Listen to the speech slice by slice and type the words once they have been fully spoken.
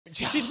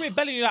She's me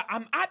belling you like,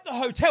 I'm at the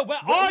hotel. Where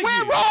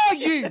are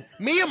you?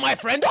 Me and my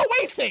friend are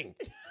waiting.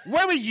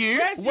 Where are you?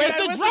 Where's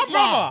the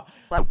drummer?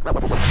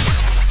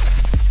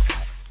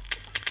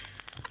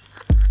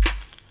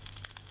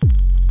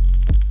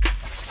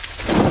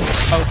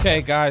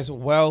 Okay, guys,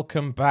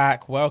 welcome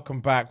back to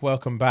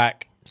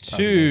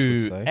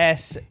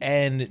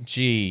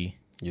SNG.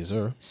 Yes,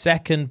 sir.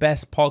 Second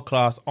best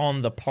podcast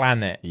on the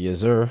planet. Yes,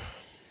 sir.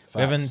 We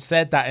haven't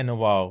said that in a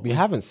while. We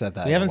haven't said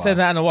that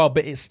in a while,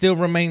 but it still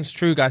remains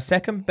true, guys.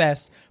 Second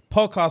best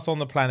podcast on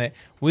the planet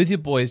with your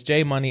boys,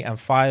 J Money and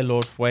Fire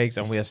Lord Fwags,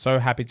 and we are so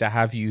happy to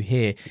have you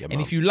here. Yeah,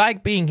 and if you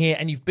like being here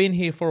and you've been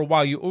here for a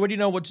while, you already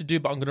know what to do,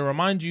 but I'm going to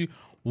remind you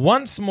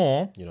once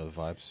more, you know the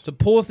vibes, to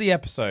pause the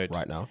episode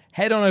right now.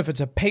 Head on over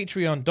to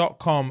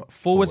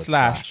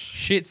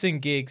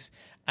patreon.com/ShxtsnGigs.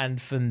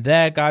 And from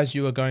there, guys,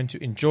 you are going to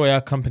enjoy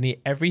our company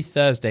every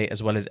Thursday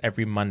as well as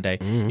every Monday.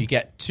 You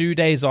get 2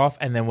 days off,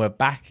 and then we're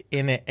back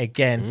in it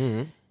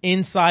again.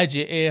 Inside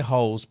your ear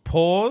holes.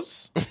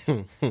 Pause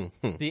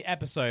the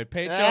episode.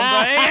 Patreon.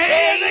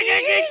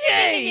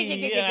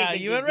 Yeah,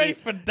 you weren't ready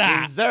for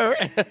that. Sir.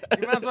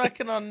 You man's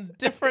working on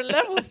different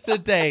levels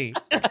today.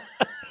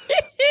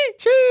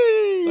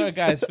 Cheese. So,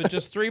 guys, for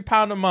just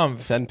 £3 a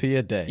month, 10p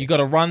a day, you got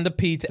to run the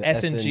P to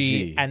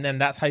SNG, and then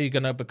that's how you're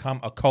going to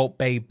become a cult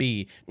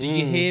baby. Do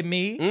you hear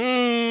me?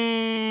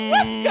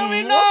 What's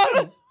going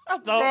on? I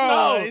don't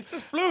know. It's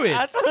just fluid.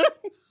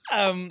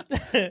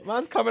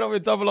 Man's coming up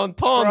with double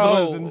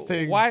entendres and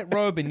things. White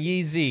robe and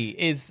Yeezy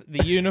is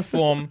the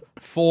uniform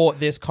for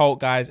this cult,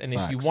 guys. And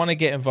if you want to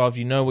get involved,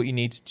 you know what you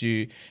need to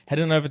do. Head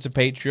on over to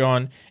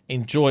Patreon,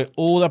 enjoy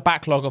all the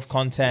backlog of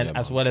content,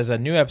 as well as a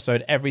new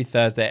episode every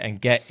Thursday,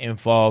 and get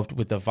involved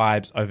with the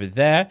vibes over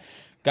there.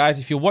 Guys,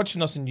 if you're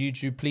watching us on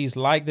YouTube, please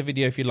like the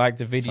video if you like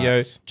the video.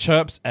 Facts.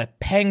 Chirps a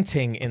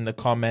pengting in the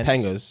comments.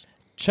 Pengers.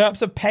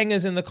 Chirps a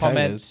pengers in the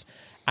comments.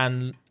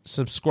 And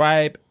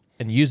subscribe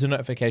and use the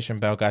notification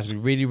bell, guys. We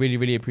really, really,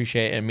 really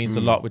appreciate it. It means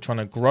a lot. We're trying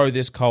to grow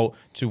this cult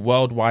to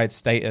worldwide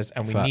status,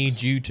 and we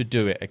need you to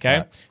do it, okay?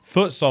 Facts.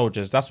 Foot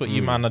soldiers, that's what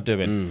you man are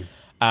doing.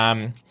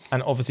 And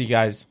obviously,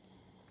 guys,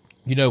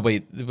 you know,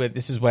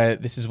 this is where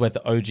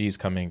the OGs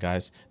come in,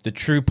 guys. The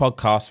true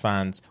podcast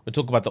fans. We're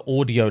talking about the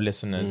audio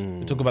listeners.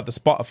 We're talking about the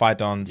Spotify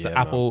dons, the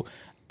Apple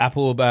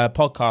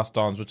podcast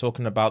dons. We're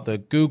talking about the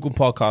Google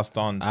podcast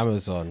dons,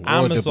 Amazon,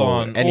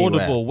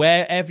 Audible,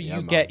 wherever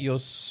you get your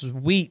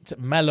sweet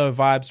mellow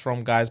vibes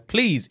from, guys.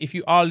 Please, if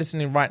you are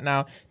listening right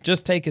now,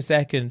 just take a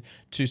second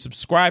to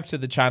subscribe to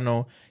the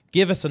channel,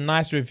 give us a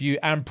nice review,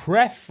 and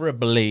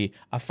preferably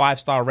a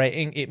 5-star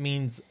rating. It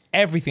means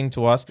everything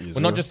to us. We're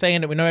not just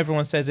saying it. We know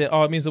everyone says it.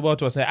 Oh, it means the world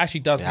to us. And it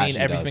actually does mean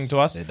everything to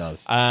us. It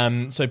does.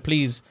 So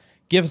please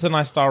give us a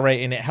nice star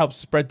rating. It helps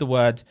spread the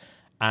word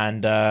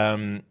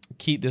and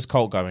keep this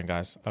cult going,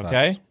 guys.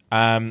 Okay?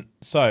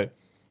 So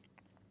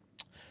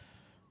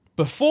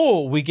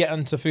before we get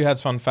into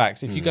Fuhad's fun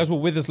facts, if you guys were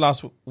with us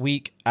last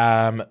week,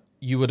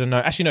 you would have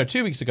known. Actually, no,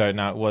 2 weeks ago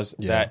now it was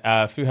that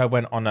Fuhad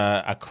went on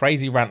a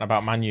crazy rant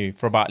about Man U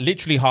for about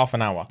literally half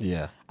an hour.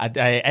 Yeah. I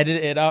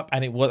edited it up,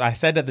 and I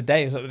said at the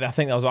day, I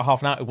think that was about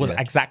half an hour. It was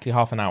exactly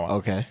half an hour.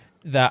 Okay.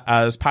 That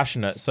I was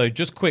passionate. So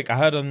just quick, I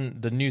heard on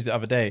the news the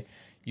other day,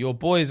 your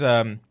boys,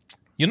 you're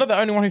not the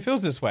only one who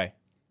feels this way.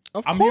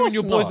 I'm hearing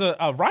your boys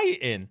are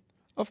rioting.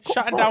 Of course,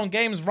 shutting down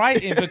games,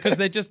 rioting because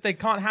they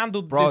can't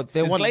handle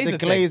they want the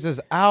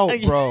Glazers out,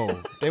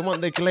 bro. They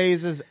want the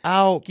Glazers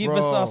out, Give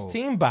us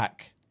team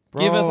back.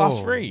 Bro. Give us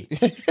free.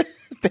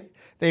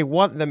 They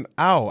want them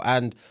out.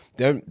 And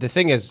the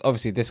thing is,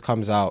 obviously, this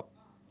comes out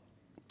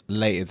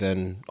later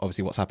than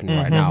obviously what's happening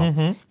right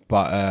now.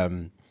 But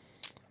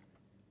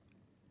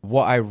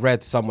what I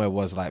read somewhere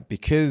was like,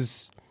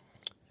 because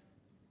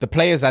the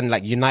players and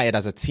like United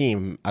as a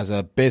team, as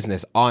a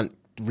business, aren't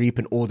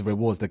reaping all the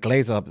rewards. The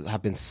Glazers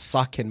have been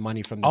sucking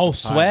money from them. Oh,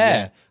 swear.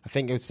 Yeah. I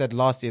think it said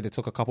last year they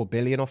took a couple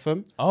billion off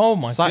them. Oh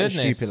my goodness. Something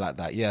stupid like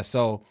that. Yeah.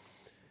 So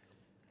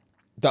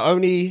the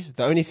only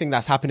thing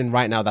that's happening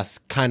right now that's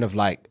kind of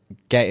like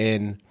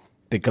getting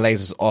the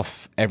Glazers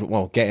off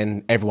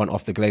getting everyone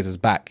off the Glazers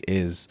back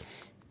is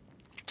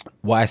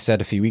what I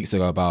said a few weeks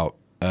ago about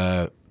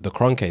the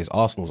Kroenkes,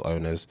 Arsenal's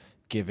owners,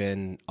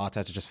 giving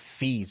Arteta just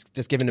fees,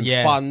 just giving them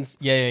funds.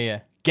 Yeah.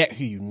 Get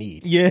who you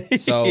need. Yeah.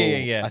 So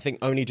yeah. I think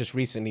only just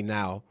recently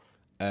now,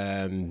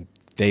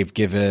 they've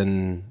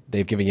given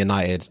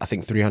United, I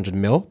think, 300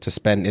 mil to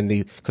spend in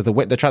because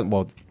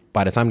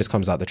by the time this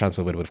comes out, the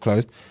transfer window would have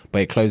closed,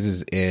 but it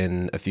closes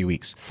in a few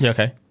weeks. Yeah.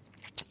 Okay.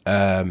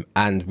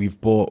 And we've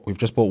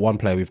just bought one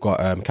player. We've got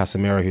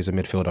Casemiro, who's a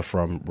midfielder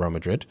from Real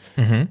Madrid,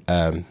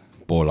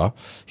 baller,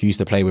 who used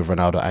to play with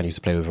Ronaldo and used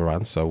to play with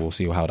Varane. So we'll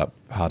see how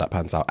that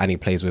pans out. And he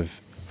plays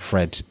with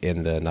Fred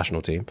in the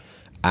national team.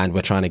 And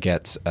we're trying to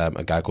get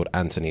a guy called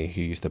Anthony,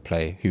 who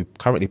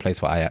currently plays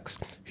for Ajax,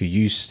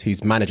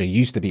 whose manager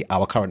used to be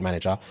our current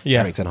manager,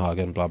 Erik ten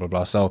Hag, blah blah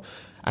blah. So,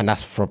 and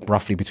that's for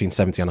roughly between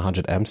 70 and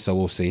 100 M. So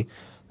we'll see.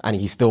 And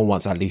he still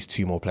wants at least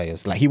 2 more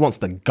players. Like, he wants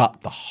to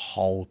gut the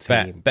whole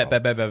team, bet.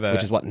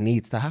 Which is what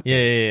needs to happen.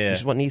 Yeah. Which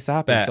is what needs to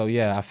happen. So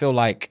yeah, I feel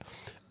like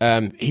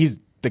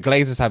the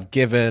Glazers have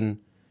given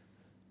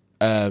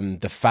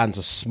the fans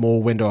a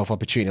small window of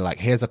opportunity. Like,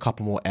 here's a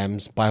couple more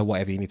M's, buy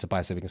whatever you need to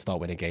buy so we can start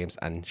winning games,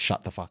 and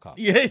shut the fuck up.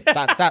 Yeah.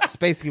 That's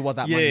basically what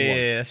that money was.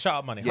 Yeah. Shut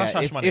up money.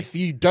 Hush money. If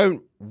you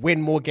don't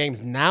win more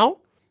games now,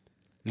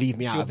 leave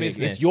me out of it.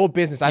 It's your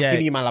business. I've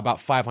given you, man, about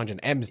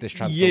 500 M's this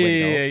transfer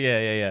window.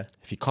 Yeah.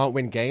 If you can't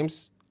win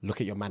games,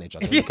 look at your manager.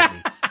 Don't look at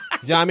me.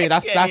 Do you know what I mean?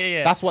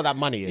 That's what that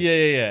money is.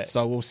 Yeah.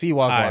 So we'll see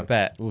what I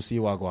bet. We'll see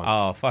what I go on.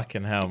 Oh,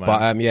 fucking hell, man.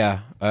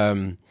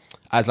 But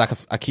as like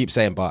I keep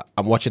saying, but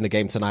I'm watching the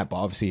game tonight. But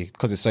obviously,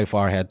 because it's so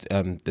far ahead,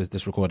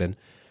 this recording,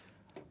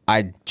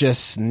 I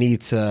just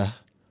need to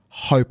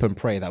hope and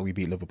pray that we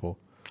beat Liverpool.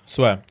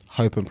 Swear.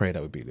 Hope and pray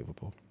that we beat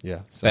Liverpool.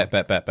 Yeah. So.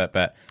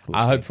 Bet.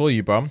 I hope for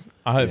you, bro.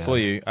 I hope for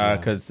you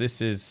because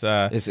this is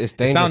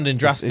it's sounding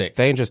drastic. It's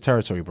dangerous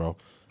territory, bro.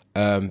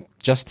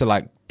 Just to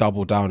like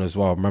double down as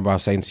well. Remember I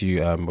was saying to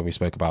you when we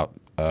spoke about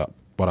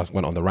when I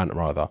went on the rant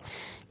rather.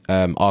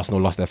 Arsenal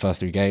lost their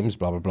first 3 games,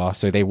 blah blah blah.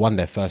 So they won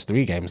their first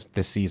 3 games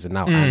this season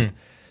now, and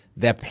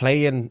they're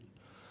playing.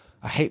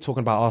 I hate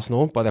talking about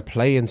Arsenal, but they're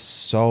playing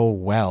so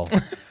well,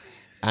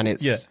 and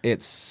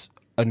it's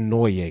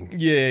annoying.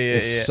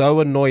 It's so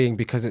annoying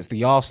because it's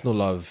the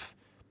Arsenal of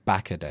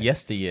back a day,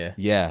 yesteryear.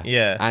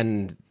 Yeah,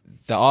 and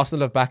the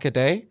Arsenal of back a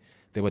day,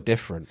 they were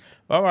different.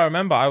 Well, I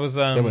remember I was.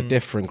 They were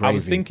different. Gravy. I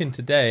was thinking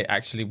today,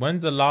 actually,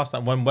 when's the last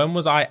time? When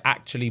was I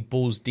actually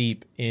balls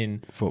deep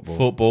in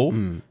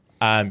football?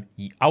 I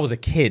was a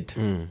kid,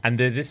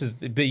 and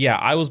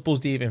I was balls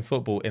deep in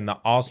football in the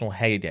Arsenal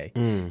heyday.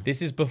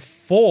 This is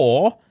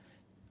before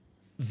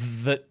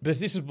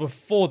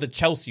the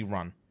Chelsea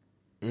run.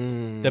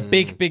 The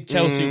big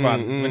Chelsea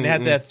run when they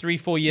had their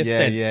 3-4 year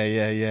stint.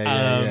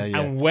 Yeah.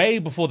 And way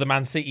before the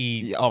Man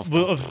City.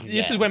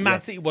 This is when Man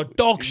City were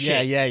dog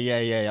shit.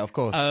 Yeah. Of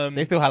course,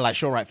 they still had like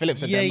Sean Wright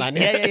Phillips and them, man.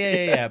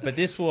 Yeah. But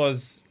this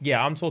was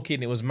I'm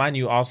talking. It was Man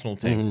U Arsenal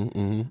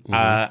team.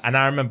 And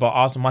I remember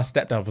Arsenal. My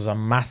stepdad was a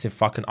massive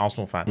fucking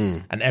Arsenal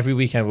fan, and every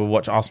weekend we'd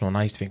watch Arsenal, and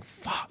I used to think,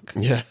 fuck,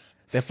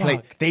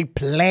 they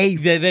play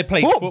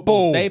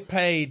football. They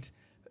played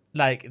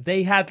like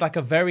they had like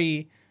a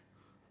very.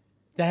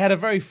 They had a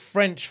very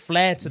French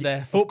flair to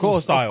their football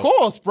style. Of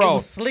course, bro. It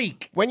was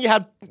sleek. When you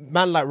had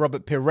man like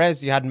Robert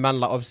Pires, you had man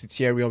like obviously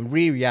Thierry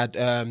Henry, you had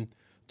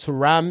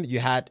Thuram, you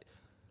had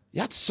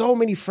so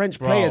many French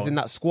players in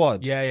that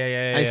squad. Yeah.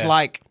 And it's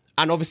like,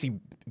 and obviously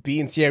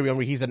being Thierry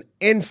Henry, he's an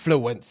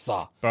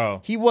influencer.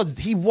 Bro. He was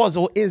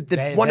or is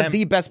one of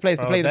the best players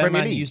to play in the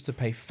Premier League. Used to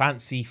play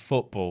fancy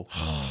football.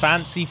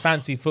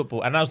 fancy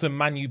football. And that was when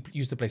Man U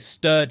used to play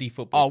sturdy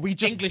football. Oh, we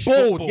just English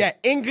balled. football. Yeah,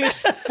 English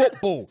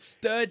football.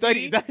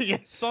 Sturdy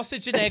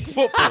sausage and egg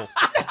football.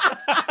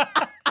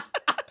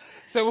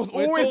 So it was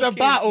always a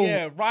battle.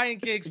 Yeah, Ryan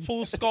Giggs,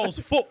 Paul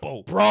Scholes,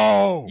 football.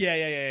 Bro.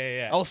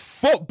 Yeah. That was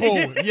football.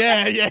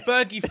 Yeah.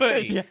 Fergie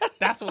footy. Yeah.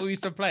 That's what we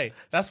used to play.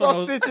 That's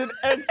sausage and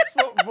eggs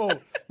football.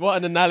 What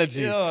an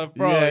analogy. Yeah,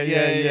 bro.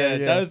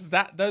 Yeah. Those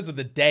are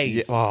the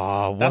days. Yeah.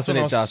 Oh, that's when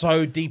I was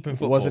so deep in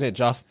football. Wasn't it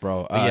just,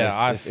 bro?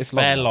 I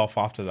fell off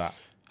after that.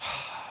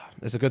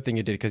 It's a good thing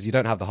you did because you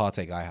don't have the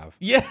heartache I have.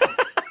 Yeah.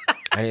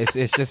 And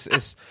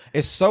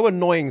it's so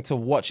annoying to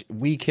watch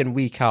week in,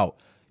 week out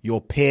your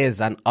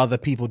peers and other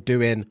people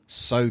doing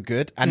so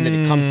good, and then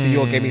it comes to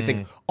your game, you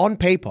think on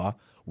paper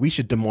we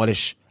should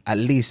demolish at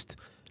least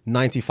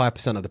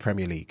 95% of the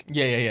Premier League.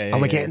 Yeah.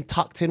 And we're getting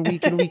tucked in,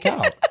 week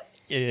out.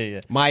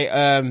 Yeah.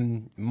 My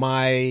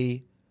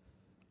my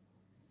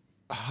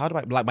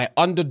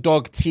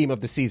underdog team of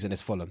the season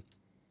is Fulham.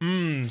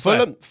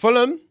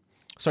 Fulham.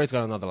 Sorry to go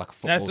on another like a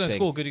football thing. That's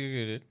cool.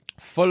 Good.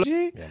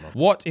 Fulham.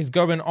 What is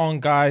going on,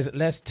 guys?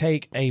 Let's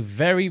take a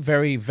very,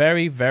 very,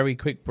 very, very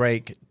quick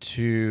break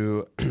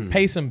to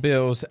pay some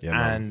bills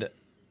and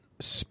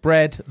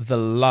spread the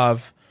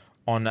love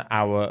on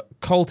our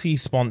culty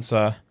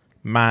sponsor,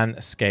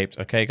 Manscaped.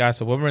 Okay, guys?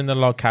 So when we're in the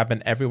log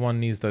cabin, everyone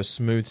needs those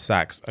smooth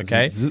sacks,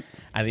 okay?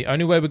 And the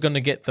only way we're going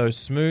to get those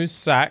smooth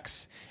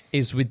sacks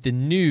is with the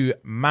new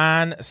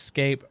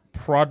Manscaped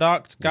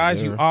product.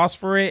 Guys, you asked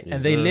for it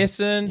and they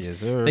listened.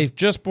 They've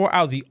just brought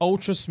out the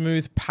ultra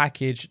smooth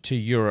package to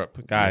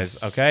Europe,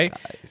 guys. Okay,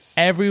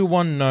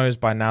 everyone knows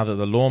by now that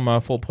the Lawnmower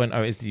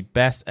 4.0 is the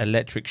best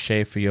electric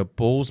shave for your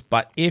balls,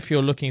 but if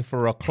you're looking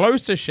for a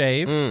closer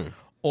shave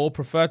or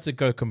prefer to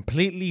go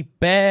completely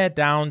bare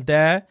down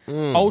there,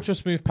 ultra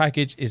smooth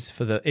package is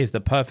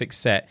the perfect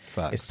set.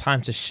 It's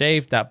time to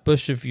shave that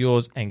bush of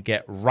yours and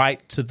get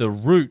right to the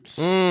roots.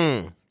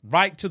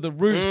 Right to the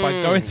roots by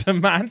going to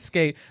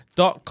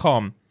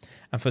manscaped.com.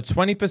 And for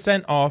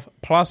 20% off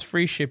plus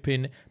free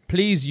shipping,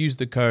 please use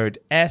the code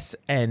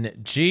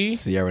SNG.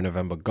 Sierra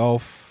November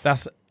Golf.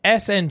 That's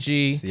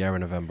SNG. Sierra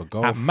November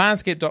Golf. At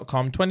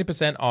manscaped.com,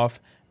 20%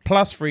 off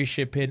plus free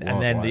shipping. And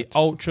then the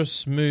ultra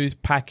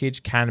smooth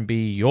package can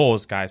be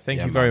yours, guys.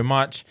 Thank you very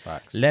much.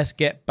 Facts. Let's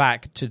get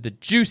back to the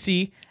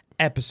juicy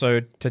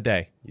episode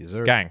today. Yes,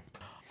 sir. Gang.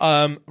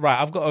 Right,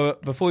 I've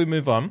got before we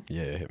move on.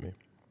 Yeah, hit me.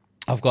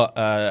 I've got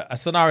a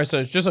scenario, so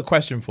it's just a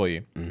question for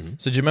you.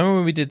 So do you remember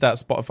when we did that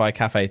Spotify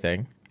cafe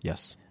thing?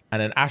 Yes.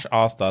 and then Ash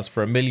asked us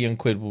for £1 million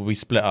will we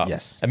split up?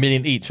 Yes. $1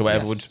 million each or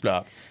whatever Yes. would split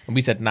up. And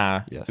we said,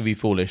 nah, Yes. it'd be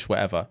foolish,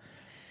 whatever.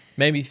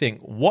 Made me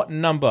think, what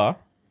number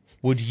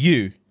would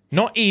you,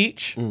 not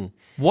each,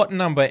 what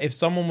number, if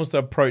someone was to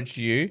approach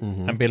you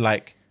and be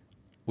like,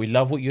 we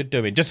love what you're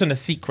doing, just in a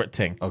secret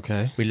thing.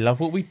 Okay. We love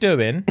what we're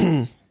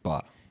doing.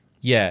 But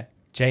Yeah,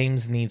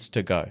 James needs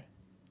to go.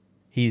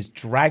 He's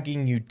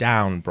dragging you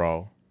down,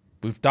 bro.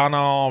 We've done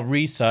our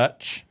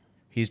research.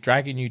 He's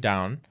dragging you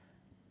down.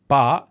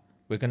 But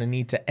we're going to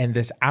need to end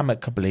this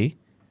amicably.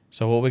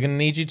 So what we're going to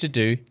need you to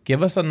do,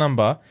 give us a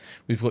number.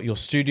 We've got your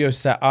studio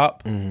set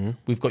up.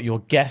 We've got your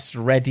guests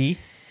ready.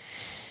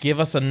 Give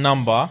us a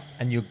number,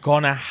 and you're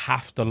going to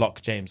have to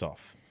lock James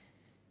off.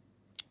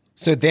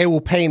 so they will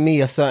pay me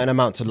a certain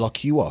amount to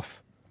lock you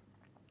off.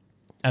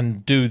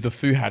 And do the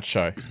Fuhad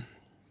show.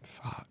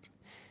 Fuck.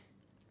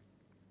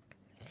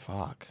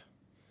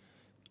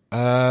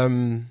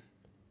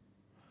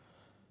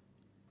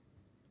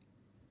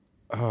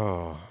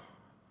 Oh.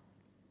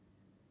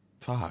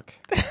 Fuck.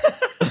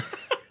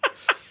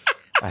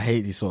 I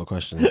hate these sort of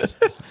questions.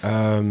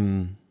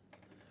 The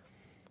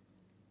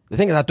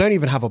thing is, I don't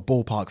even have a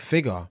ballpark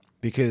figure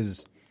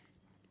because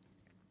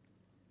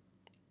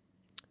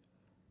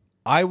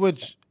it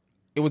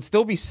would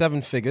still be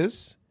 7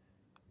 figures,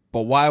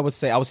 but what I would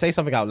say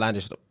something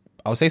outlandish.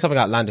 I would say something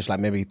outlandish like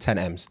maybe 10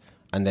 M's,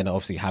 and then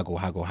obviously haggle,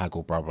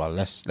 blah, blah.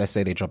 Let's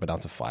say they drop it down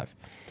to 5.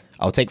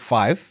 I'll take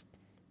 5,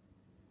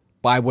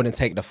 but I wouldn't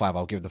take the 5.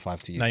 I'll give the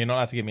 5 to you. No, you're not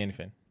allowed to give me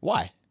anything.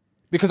 Why?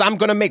 Because I'm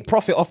going to make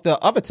profit off the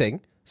other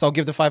thing, so I'll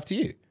give the 5 to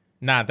you.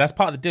 Nah, that's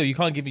part of the deal. You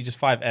can't give me just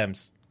 5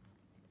 M's.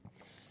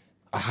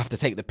 I have to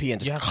take the P and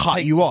just have to cut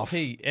take you the off.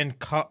 P and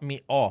cut me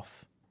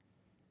off.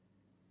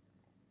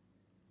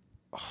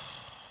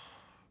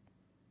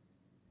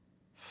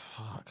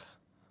 Fuck.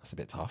 That's a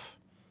bit tough.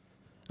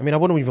 I mean, I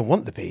wouldn't even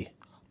want the P.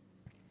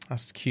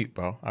 That's cute,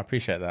 bro. I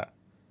appreciate that.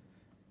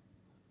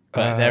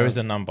 But there is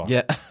a number.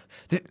 Yeah.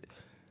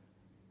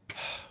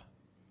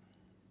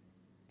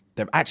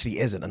 There actually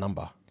isn't a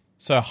number.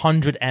 So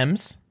 100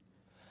 M's.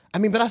 I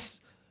mean, but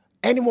that's...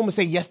 Anyone would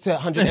say yes to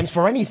 100 M's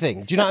for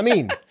anything. Do you know what I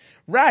mean?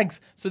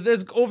 Rags. So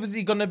there's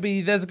obviously gonna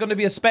be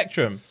a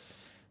spectrum.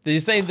 You're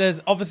saying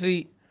there's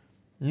obviously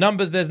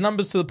numbers. There's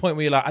numbers to the point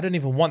where you're like, I don't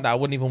even want that. I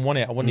wouldn't even want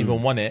it. I wouldn't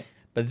even want it.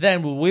 But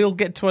then we'll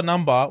get to a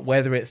number,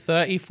 whether it's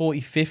 30,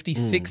 40, 50,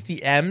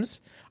 60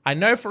 M's. I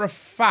know for a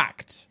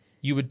fact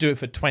you would do it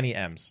for 20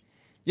 M's.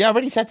 Yeah, I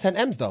already said 10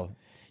 M's though.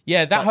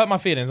 Yeah, that hurt my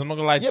feelings. I'm not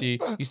gonna lie to you.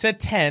 You said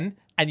 10,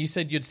 and you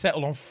said you'd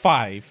settle on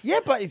 5. Yeah,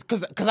 but it's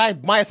because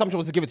my assumption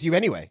was to give it to you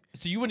anyway.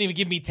 So you wouldn't even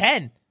give me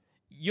 10.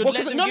 You'd Well,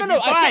 let them no, give no,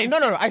 me 5.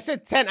 I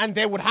said 10 and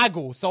they would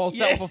haggle, so I'll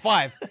settle for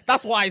 5.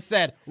 That's what I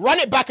said. Run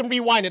it back and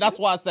rewind it. That's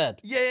what I said.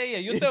 Yeah.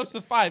 You'll settle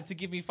to 5 to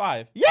give me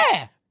 5.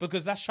 Yeah.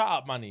 Because that's shut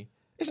up money.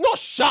 It's not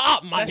shut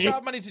up That's money. shut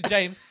up money to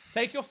James.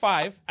 Take your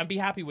 5 and be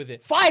happy with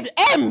it. 5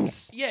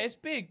 M's. Yeah, it's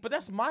big, but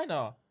that's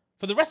minor.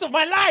 For the rest of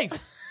my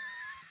life.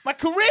 My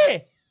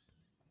career.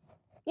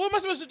 What am I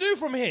supposed to do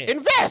from here?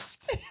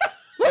 Invest.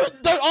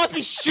 Don't ask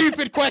me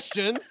stupid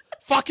questions.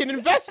 Fucking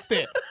invest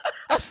it.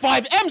 That's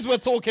 5 M's we're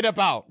talking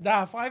about.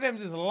 Nah, 5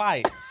 M's is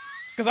light.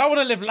 Because I want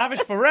to live lavish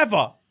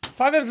forever.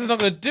 5 M's is not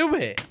going to do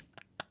it.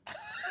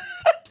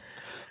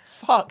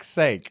 Fuck's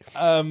sake.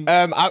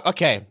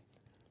 Okay.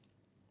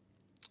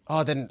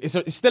 Oh, then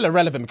it's still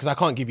irrelevant because I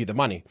can't give you the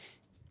money.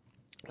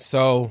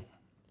 So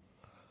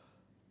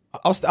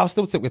I'll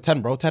still stick with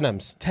 10, bro. 10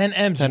 M's. 10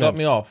 M's, you 10 got M's.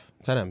 me off.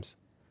 10 M's.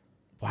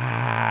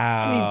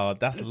 Wow,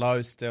 that's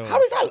low still.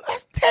 How is that?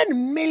 That's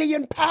 10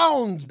 million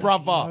pounds,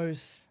 brother. Low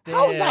still.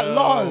 How is that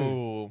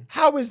low?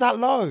 How is that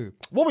low?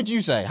 What would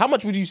you say? How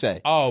much would you say?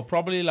 Oh,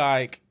 probably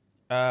like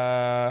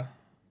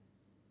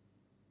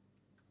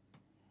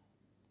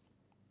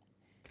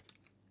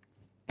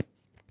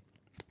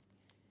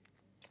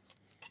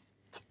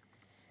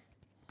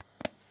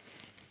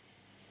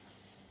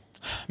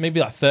maybe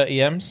like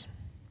 30 M's.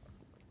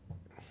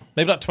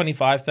 Maybe like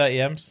 25,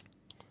 30 M's.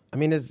 I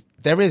mean,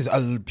 there is a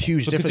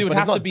huge difference, it would but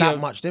have there's to not be that a-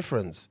 much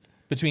difference.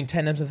 Between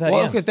 10 M's and 30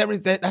 Well, M's.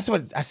 okay, that's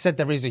what I said.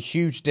 There is a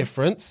huge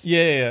difference.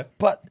 Yeah.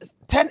 But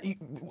 10,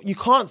 you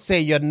can't say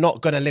you're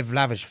not going to live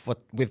lavish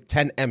with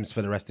 10 M's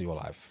for the rest of your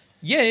life.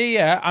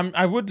 Yeah.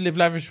 I would live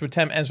lavish with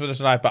 10 M's for the rest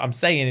of my life, but I'm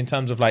saying in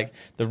terms of like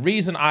the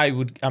reason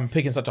I'm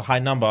picking such a high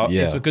number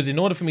is because in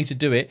order for me to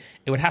do it,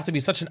 it would have to be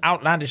such an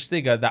outlandish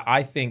figure that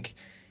I think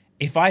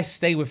if I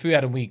stay with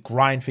Fuad and we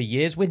grind for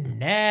years, we're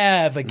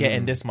never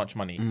getting this much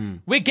money.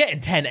 We're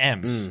getting 10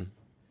 M's.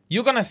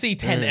 You're going to see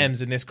 10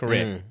 M's in this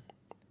career.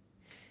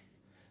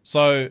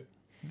 So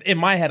in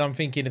my head, I'm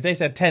thinking, if they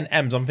said 10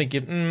 M's, I'm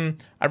thinking,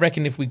 I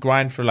reckon if we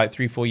grind for like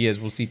 3-4 years,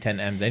 we'll see 10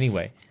 M's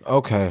anyway.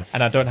 Okay.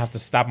 And I don't have to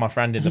stab my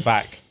friend in the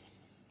back.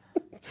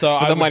 So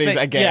I the would money say,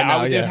 they're getting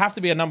now, there'd have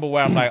to be a number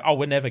where I'm like, oh,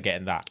 we're never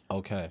getting that.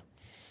 Okay.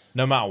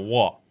 No matter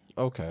what.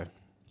 Okay.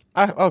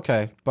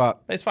 Okay,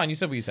 but... It's fine. You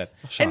said what you said.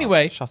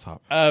 Anyway. Shut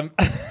up.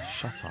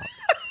 Shut up.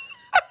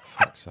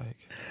 Fuck's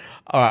sake.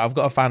 All right, I've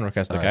got a fan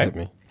request, okay? Hit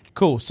me.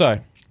 Cool. So,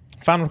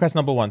 fan request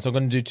number 1. So I'm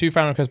going to do 2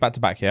 fan requests back to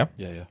back here.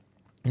 Yeah.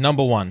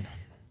 Number 1.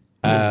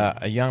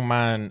 A young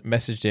man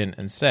messaged in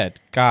and said,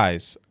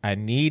 "Guys, I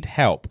need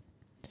help.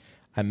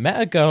 I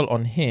met a girl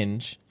on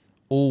Hinge.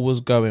 All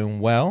was going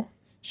well.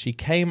 She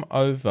came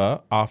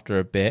over after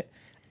a bit,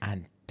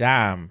 and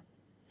damn,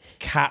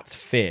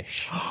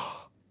 catfish."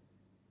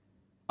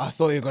 I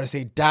thought you were going to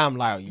say damn,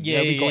 like,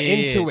 we got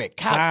into it.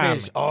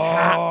 Catfish.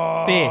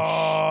 Catfish.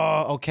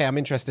 Okay, I'm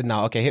interested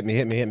now. Okay, hit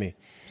me.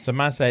 So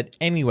man said,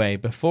 "Anyway,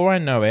 before I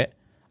know it,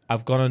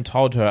 I've gone and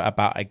told her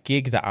about a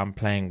gig that I'm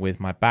playing with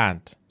my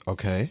band.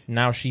 Okay.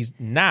 Now she's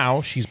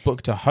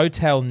booked a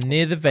hotel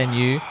near the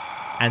venue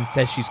and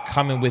says she's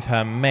coming with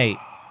her mate.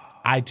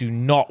 I do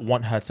not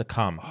want her to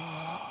come.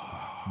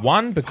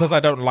 One, because I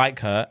don't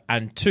like her,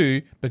 and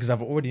two, because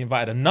I've already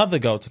invited another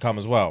girl to come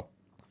as well.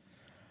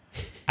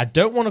 I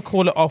don't want to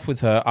call it off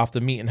with her after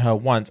meeting her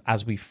once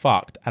as we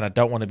fucked, and I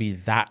don't want to be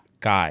that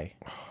guy."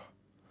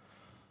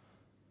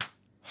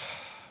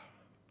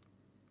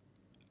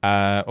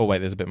 Oh wait,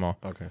 there's a bit more.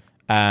 Okay.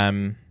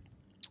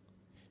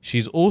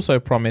 She's also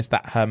promised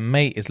that her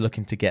mate is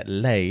looking to get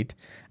laid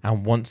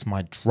and wants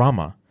my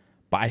drummer.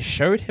 But I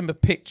showed him a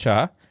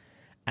picture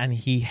and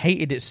he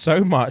hated it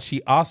so much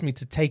he asked me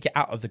to take it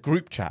out of the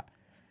group chat.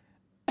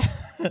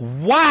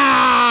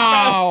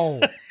 Wow!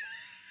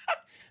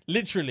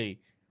 Literally.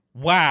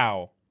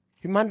 Wow.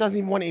 The man doesn't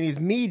even want it in his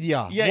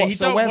media Yeah, whatsoever. he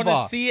don't want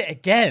to see it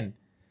again.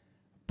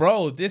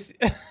 Bro, this...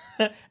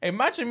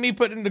 Imagine me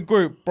putting in the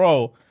group,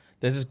 bro,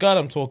 there's this girl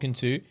I'm talking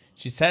to.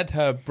 She said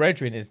her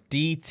brethren is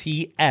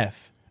DTF.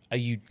 Are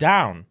you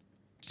down?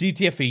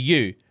 DTF for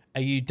you.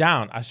 Are you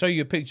down? I show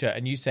you a picture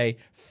and you say,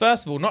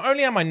 first of all, not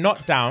only am I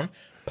not down,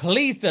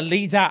 please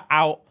delete that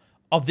out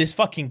of this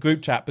fucking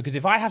group chat, because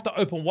if I have to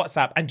open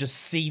WhatsApp and just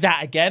see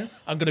that again,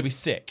 I'm going to be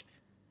sick.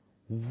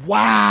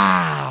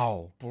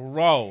 Wow.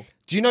 Bro.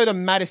 Do you know the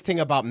maddest thing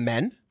about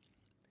men?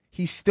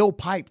 He still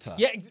piped her.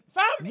 Yeah,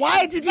 fam,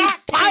 Why did he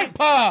pipe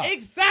her?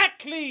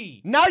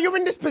 Exactly. Now you're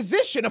in this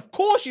position. Of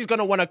course she's going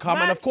to want to come.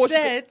 Man and of course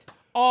said,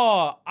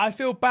 "Oh, I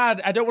feel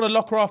bad. I don't want to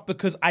lock her off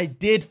because I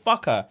did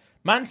fuck her."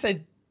 Man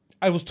said,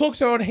 "I was talking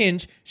to her on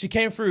Hinge. She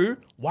came through.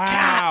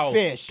 Wow.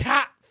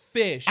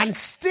 Catfish. And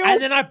still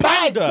and then I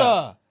banged bagged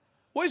her.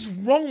 What is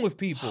wrong with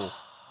people?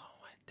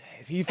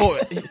 He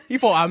thought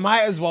I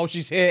might as well.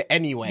 She's here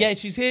anyway. Yeah,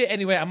 she's here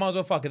anyway. I might as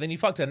well fuck her. Then you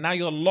fucked her. Now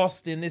you're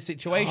lost in this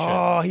situation.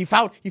 Oh, he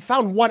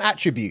found one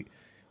attribute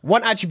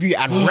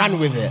and ran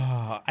with it.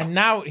 And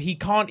now he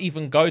can't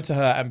even go to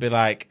her and be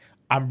like,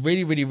 "I'm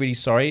really, really, really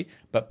sorry,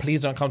 but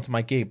please don't come to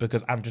my gig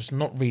because I'm just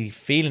not really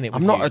feeling it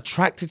with I'm not you."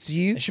 attracted to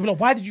you. And she'll be like,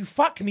 "Why did you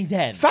fuck me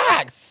then?"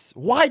 Facts.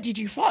 Why did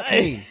you fuck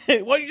me? Why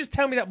don't you just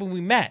tell me that when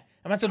we met?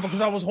 And I said, "Because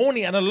I was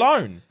horny and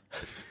alone."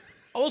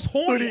 I was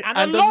horny and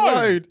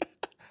alone.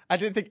 I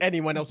didn't think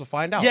anyone else would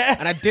find out. Yeah.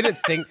 And I didn't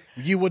think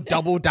you would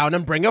double down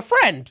and bring a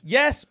friend.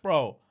 Yes,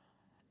 bro.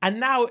 And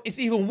now it's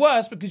even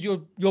worse because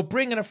you're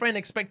bringing a friend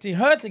expecting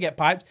her to get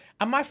piped,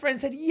 and my friend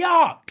said,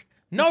 "Yuck.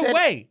 No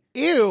way."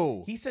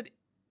 Ew. He said,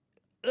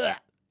 "Ugh."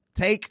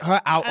 Take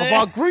her out of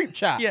our group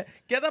chat. Yeah,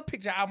 get that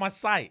picture out of my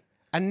sight.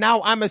 And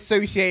now I'm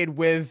associated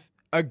with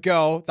a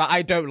girl that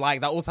I don't like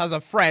that also has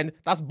a friend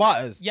that's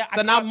Butters. Yeah,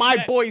 so now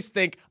my boys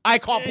think I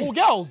can't pull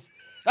girls.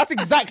 That's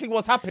exactly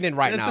what's happening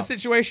right now. That's the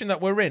situation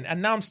that we're in.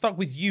 And now I'm stuck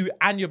with you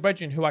and your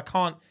brethren who I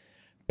can't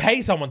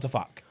pay someone to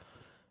fuck.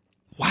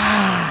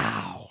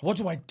 Wow. What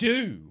do I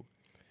do?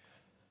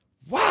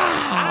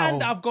 Wow.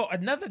 And I've got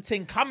another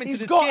thing coming to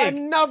this He's got gig.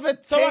 another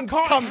thing. So I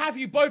can't have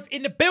you both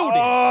in the building.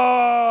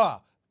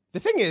 The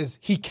thing is,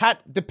 he can't,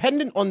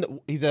 dependent on the,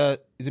 he's a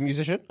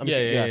musician.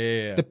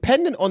 Yeah.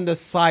 Dependent on the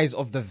size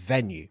of the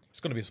venue.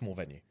 It's going to be a small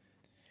venue.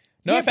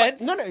 No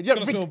offense.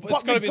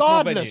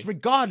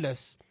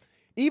 Regardless,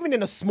 even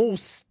in a small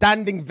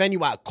standing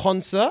venue at a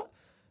concert,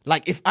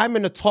 like if I'm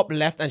in the top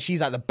left and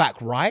she's at the back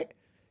right,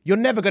 you're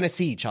never going to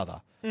see each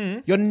other.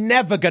 You're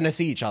never going to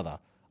see each other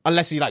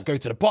unless you like go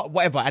to the bottom,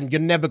 whatever, and you're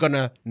never going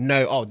to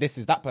know, oh, this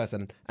is that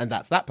person and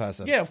that's that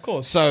person. Yeah, of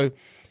course. So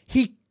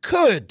he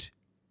could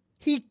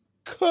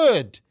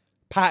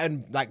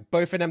pattern like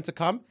both of them to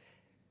come,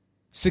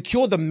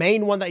 secure the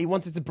main one that he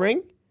wanted to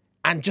bring,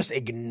 and just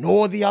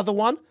ignore the other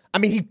one. I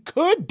mean, he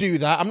could do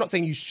that. I'm not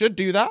saying you should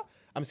do that.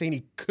 I'm saying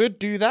he could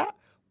do that,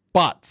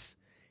 but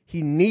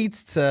he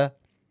needs to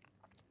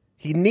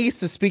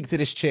speak to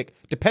this chick,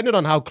 depending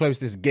on how close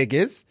this gig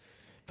is.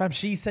 Fam,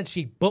 she said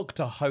she booked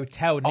a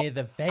hotel near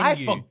the venue. I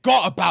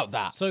forgot about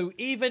that. So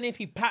even if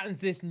he patterns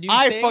this new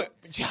thing,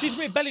 she's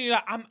rebelling.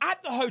 Like, I'm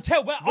at the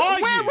hotel. Where are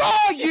you? Where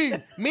are you?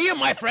 Me and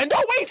my friend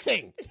are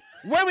waiting.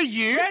 Where are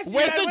you?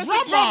 Where's the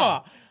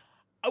drummer?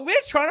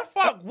 We're trying to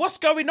fuck. What's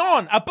going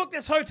on? I booked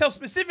this hotel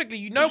specifically.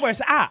 You know where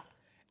it's at.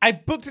 I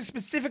booked it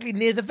specifically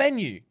near the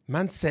venue.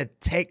 Man said,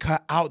 take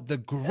her out the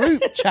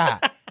group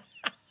chat.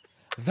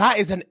 That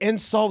is an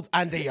insult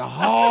and a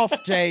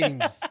half,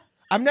 James.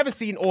 I've never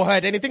seen or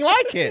heard anything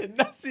like it.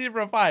 Not seen for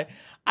a fight.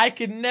 I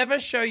can never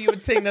show you a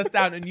thing that's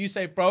down and you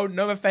say, bro,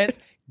 no offense,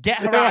 get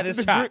her out of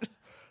this chat.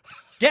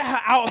 Get her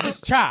out of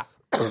this chat.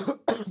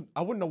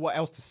 I wouldn't know what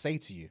else to say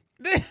to you.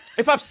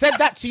 If I've said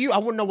that to you, I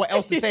wouldn't know what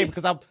else to say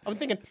because I'm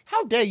thinking,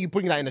 how dare you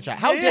bring that in the chat?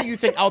 How dare you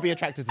think I'll be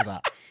attracted to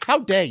that? How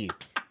dare you?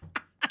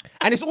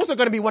 And it's also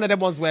going to be one of them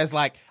ones where it's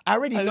like, I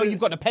already know you've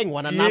got the peng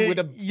one, and I'm with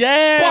the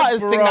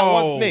butters thing that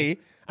wants me.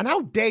 And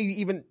how dare you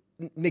even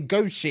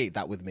negotiate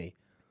that with me?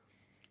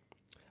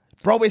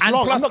 Bro, it's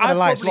long. Plus, I'm not going to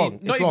lie, it's long.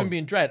 Not it's even long.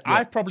 being dread. Yeah.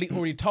 I've probably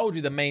already told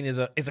you the main is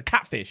a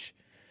catfish.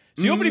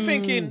 So you're probably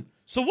thinking,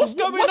 so what's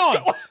going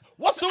on?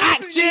 What's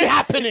actually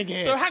happening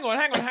here? So hang on.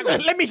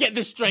 Let me get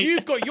this straight.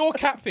 You've got your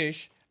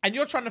catfish, and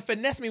you're trying to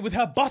finesse me with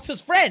her Butters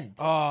friend.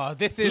 Oh,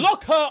 this is...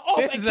 Lock her off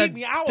this and is keep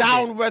me out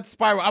downward of it.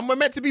 spiral. And we're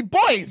meant to be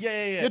boys.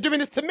 Yeah. You're doing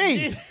this to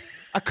me.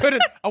 I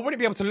wouldn't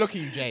be able to look at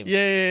you, James.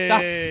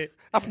 Yeah.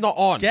 That's not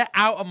on. Get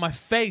out of my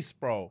face,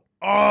 bro.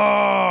 Oh.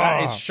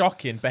 That is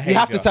shocking behavior. You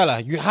have to tell her.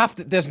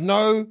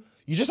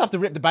 You just have to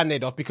rip the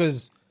Band-Aid off,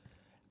 because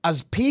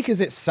as peak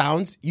as it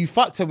sounds, you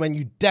fucked her when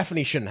you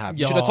definitely shouldn't have.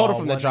 You should have told her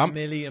from the jump.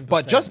 1,000,000%.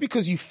 But just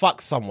because you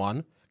fucked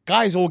someone,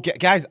 guys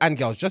and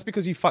girls, just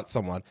because you fucked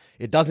someone,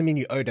 it doesn't mean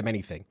you owe them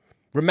anything.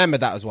 Remember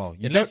that as well.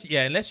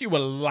 Unless you were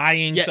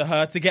lying to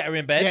her to get her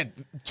in bed.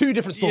 Yeah, two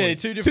different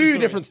stories. Yeah, two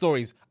different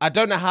stories. I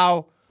don't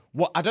know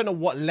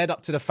what led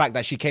up to the fact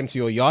that she came to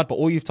your yard, but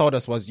all you've told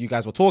us was you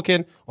guys were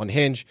talking on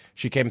Hinge.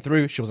 She came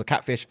through. She was a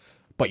catfish,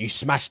 but you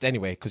smashed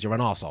anyway because you're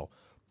an arsehole.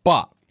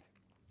 But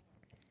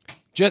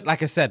just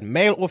like I said,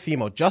 male or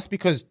female, just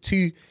because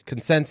two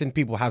consenting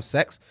people have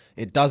sex,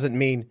 it doesn't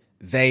mean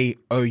they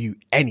owe you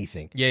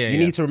anything. You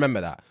need to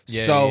remember that.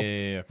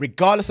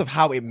 Regardless of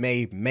how it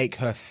may make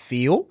her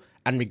feel,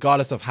 and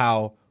regardless of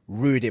how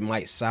rude it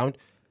might sound,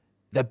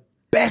 the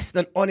best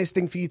and honest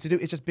thing for you to do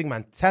is just, big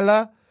man, tell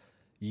her,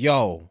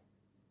 yo,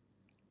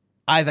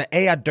 either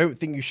A, I don't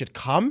think you should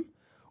come,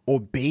 or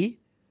B,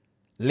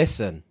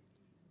 listen,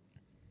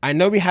 I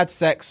know we had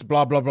sex,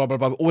 blah, blah, blah, blah,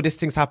 blah, all these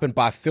things happened,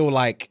 but I feel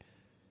like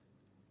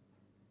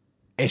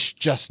it's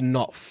just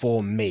not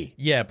for me.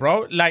 Yeah,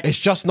 bro. Like, it's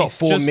just not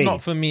for me. It's just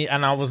not for me.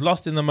 And I was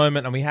lost in the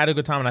moment, and we had a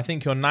good time, and I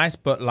think you're nice,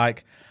 but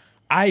like,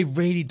 I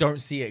really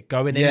don't see it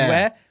going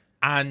anywhere.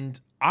 And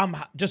I'm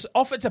just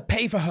offered to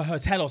pay for her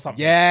hotel or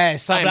something. Yeah,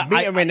 something. Like,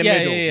 meet her in the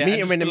middle. Yeah. Meet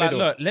her in the middle.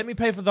 Look, let me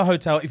pay for the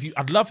hotel.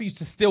 I'd love for you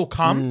to still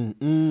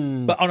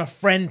come, but on a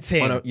friend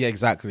thing. Yeah,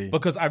 exactly.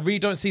 Because I really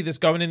don't see this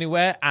going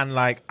anywhere, and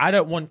like, I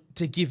don't want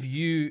to give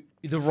you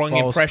the wrong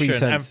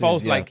impression and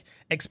false like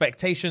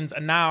expectations.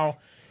 And now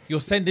you're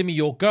sending me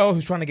your girl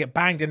who's trying to get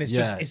banged, and it's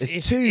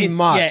too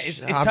much. Yeah,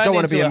 it's I don't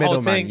want to be a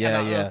middleman.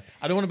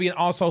 I don't want to be an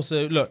arsehole.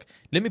 So look,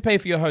 let me pay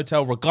for your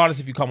hotel regardless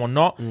if you come or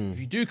not. If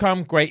you do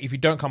come, great. If you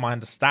don't come, I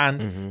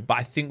understand. But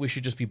I think we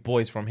should just be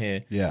boys from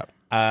here. Yeah.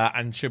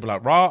 And she'll be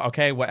like, raw,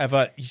 okay,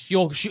 whatever.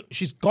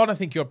 She's gonna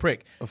think you're a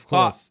prick. Of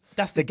course. But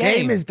that's the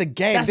game. Is the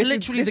game. That's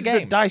literally the game.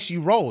 This is the dice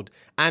you rolled.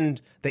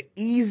 And the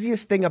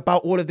easiest thing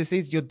about all of this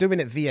is you're doing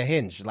it via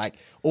Hinge, like,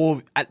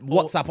 or at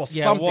WhatsApp or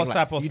something.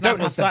 WhatsApp or you Snap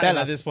don't have to bell at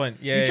us. this point.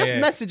 You just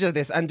message her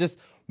this and just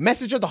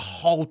message her the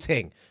whole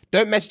thing.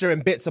 Don't message her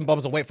in bits and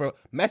bobs and wait for it.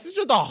 Message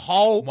her the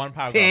whole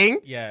thing.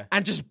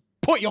 And just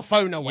put your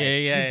phone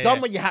away. You've done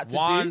what you had to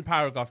do. One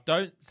paragraph.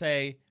 Don't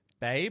say,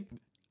 babe.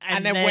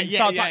 And then wait,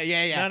 No.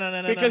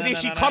 Because if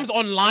she comes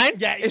online,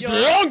 it's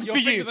long for you.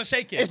 Your fingers are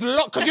shaking. It's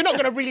long because you're not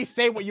going to really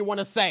say what you want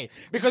to say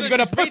because you're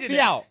going to pussy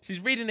out.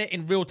 She's reading it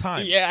in real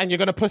time. Yeah, and you're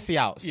going to pussy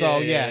out.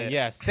 So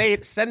say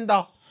it. Send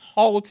the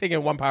whole thing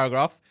in one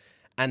paragraph,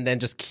 and then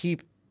just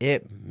keep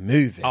it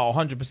moving. Oh,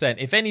 100%.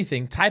 If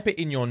anything, type it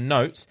in your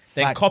notes,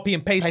 then copy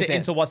and paste it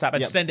into WhatsApp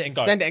and send it and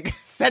go. Send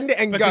it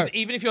and go. Because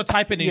even if you're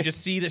typing and you just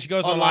see that she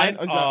goes online,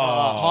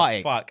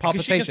 heartache. Fuck.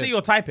 Because she can see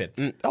you're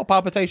typing.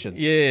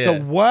 Palpitations. Yeah.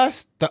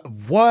 The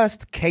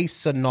worst case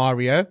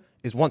scenario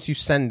is once you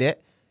send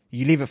it,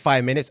 you leave it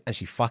 5 minutes and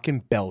she fucking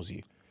bells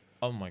you.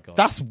 Oh my God.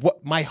 That's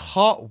what my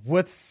heart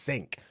would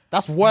sink.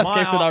 That's worst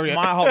case scenario.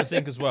 My heart would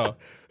sink as well.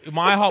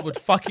 My heart would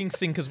fucking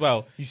sink as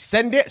well. You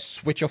send it,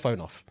 switch your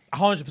phone off.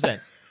 100%.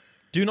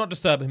 Do not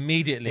disturb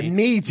immediately.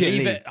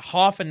 Leave it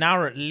half an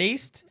hour at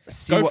least.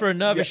 Go for a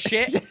nervous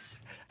shit.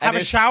 Have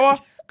a shower.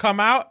 Come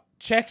out.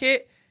 Check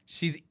it.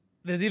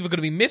 There's either going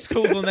to be missed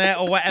calls on there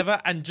or whatever.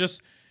 And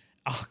just,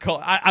 oh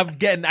God, I'm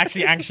getting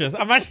actually anxious.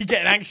 I'm actually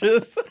getting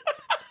anxious.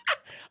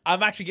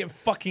 I'm actually getting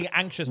fucking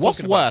anxious.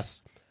 What's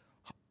worse?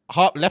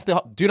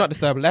 Do not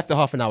disturb. Left it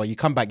half an hour. You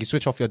come back. You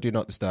switch off your do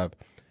not disturb.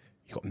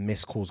 You got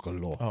missed calls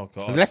galore. Oh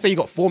God. Let's say you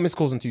got 4 missed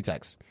calls and 2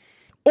 texts.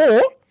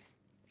 Or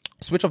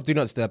switch off do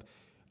not disturb.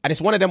 And it's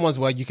one of them ones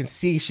where you can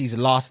see she's the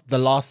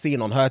last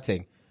scene on her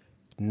thing.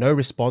 No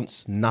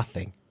response,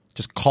 nothing.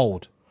 Just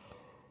cold.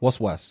 What's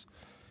worse?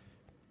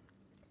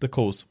 The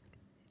calls.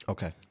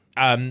 Okay.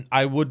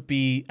 I would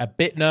be a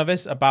bit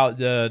nervous about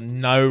the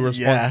no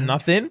response,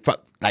 nothing.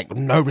 But like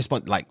no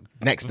response, like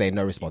next day,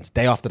 no response.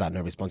 Day after that,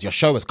 no response. Your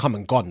show has come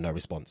and gone, no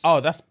response. Oh,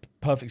 that's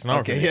perfect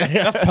scenario. Okay, for me.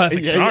 That's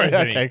perfect scenario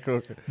for me. Okay,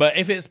 cool. But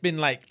if it's been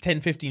like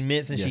 10, 15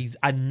 minutes and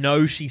I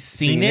know she's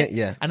seen it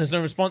and there's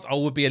no response, I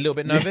would be a little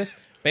bit nervous.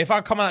 But if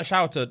I come out of the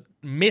shower to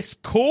miss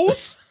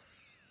calls,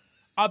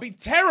 I'll be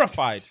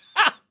terrified.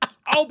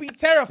 I'll be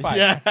terrified.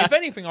 Yeah. If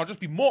anything, I'll just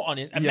be more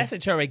honest and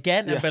message her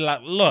again and be like,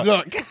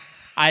 look.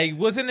 I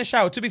was in the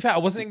shower. To be fair, I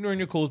wasn't ignoring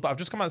your calls, but I've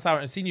just come out of the shower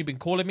and seen you've been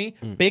calling me.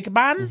 Big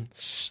man.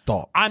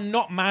 Stop. I'm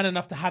not man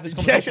enough to have this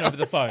conversation over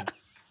the phone.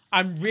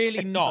 I'm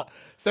really not.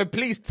 So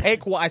please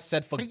take what I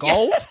said for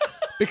gold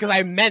because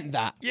I meant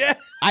that. Yeah.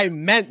 I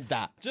meant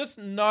that. Just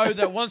know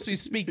that once we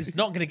speak, it's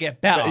not going to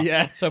get better.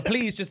 Yeah. So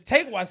please just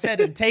take what I said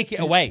and take it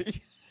away.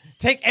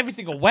 Take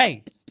everything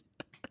away.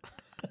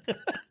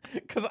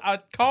 Because I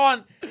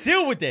can't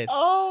deal with this.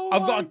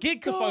 I've got a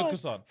gig to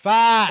focus on.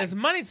 Facts. There's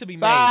money to be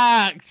made.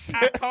 Facts.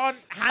 I can't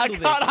handle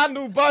this. I can't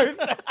handle both.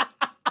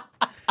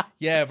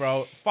 Yeah,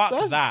 bro. Fuck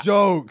That's that.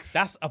 jokes.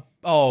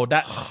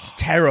 That's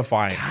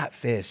terrifying.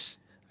 Catfish.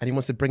 And he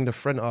wants to bring the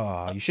friend.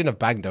 Oh, you shouldn't have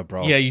banged her,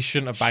 bro. Yeah, you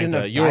shouldn't have banged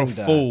her. You're a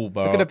fool,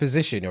 bro. Look at the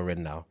position you're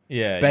in now.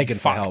 Yeah, begging you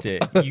for fucked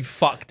help. it. You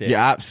fucked it. You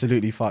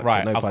absolutely fucked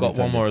right, it. No I've pun got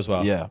intended. one more as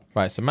well. Yeah.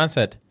 Right, so man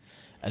said,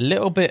 a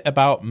little bit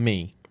about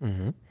me.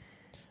 Mm-hmm.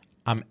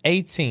 I'm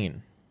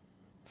 18,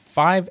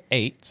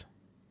 5'8",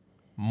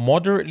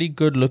 moderately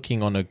good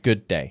looking on a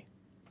good day.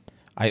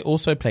 I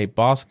also play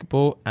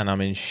basketball and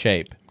I'm in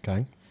shape.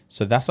 Okay.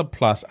 So that's a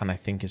plus and I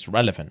think it's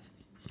relevant.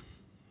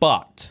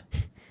 But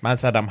man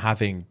said I'm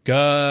having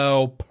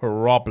girl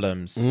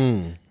problems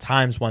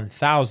times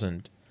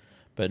 1,000,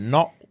 but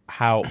not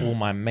how all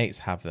my mates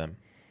have them.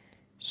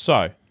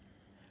 So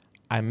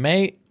I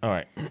may... All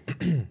right.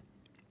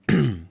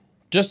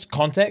 Just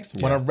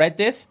context. When I read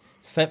this,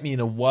 sent me in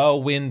a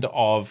whirlwind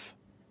of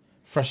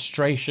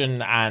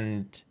frustration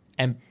and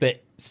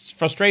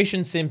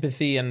frustration,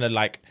 sympathy, and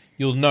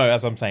you'll know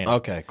as I'm saying.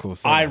 Okay, cool.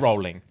 So Eye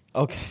rolling.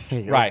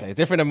 Okay. Right. Okay.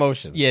 Different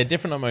emotions. Yeah,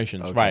 different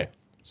emotions. Okay. Right.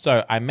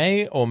 So I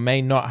may or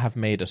may not have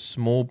made a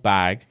small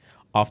bag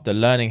after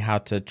learning how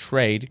to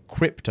trade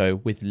crypto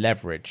with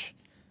leverage.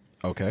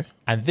 Okay.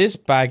 And this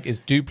bag is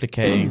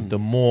duplicating the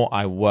more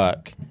I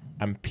work,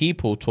 and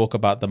people talk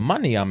about the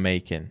money I'm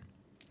making.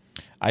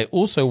 I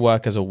also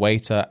work as a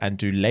waiter and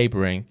do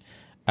laboring,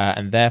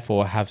 and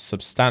therefore have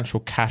substantial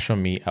cash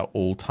on me at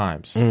all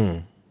times.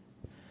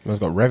 Man's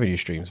got revenue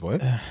streams, boy.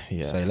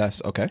 Yeah. Say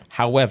less. Okay.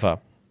 However,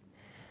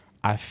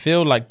 I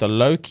feel like the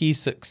low-key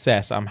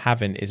success I'm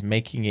having is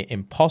making it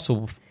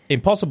impossible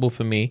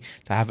for me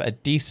to have a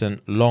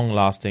decent,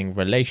 long-lasting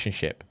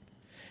relationship.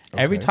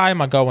 Okay. Every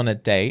time I go on a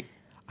date,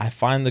 I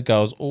find the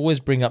girls always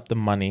bring up the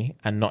money,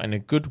 and not in a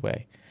good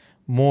way.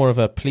 More of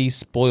a please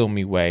spoil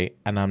me way,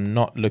 and I'm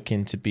not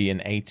looking to be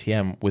an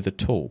ATM with a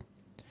tool.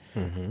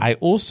 Mm-hmm. I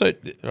also...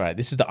 Right,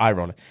 this is the eye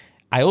roller.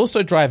 I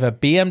also drive a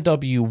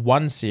BMW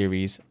 1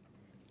 Series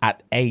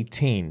at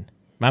 18.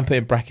 Man put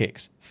in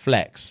brackets,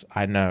 flex.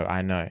 I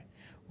know.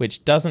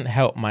 Which doesn't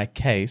help my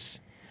case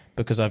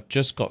because I've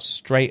just got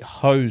straight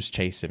hoes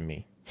chasing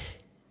me.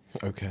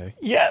 Okay.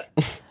 Yeah.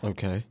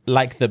 Okay.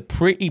 Like the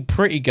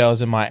pretty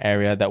girls in my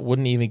area that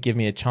wouldn't even give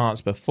me a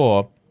chance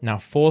before, now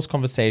force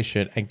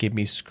conversation and give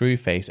me screw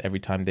face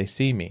every time they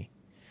see me.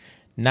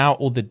 Now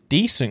all the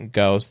decent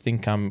girls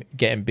think I'm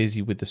getting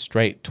busy with the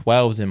straight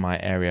 12s in my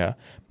area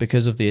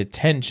because of the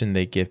attention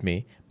they give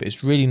me, but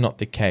it's really not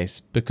the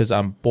case because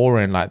I'm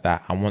boring like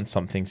that. I want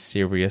something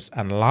serious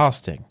and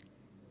lasting.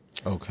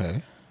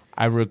 Okay.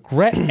 I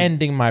regret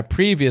ending my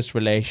previous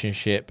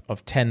relationship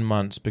of 10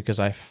 months because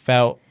I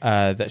felt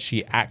that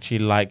she actually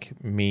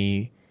liked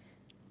me.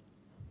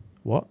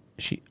 What?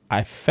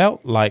 I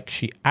felt like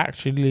she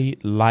actually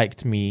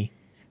liked me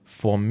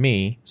for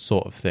me,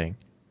 sort of thing.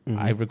 Mm-hmm.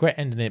 I regret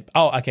ending it.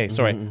 Oh, okay,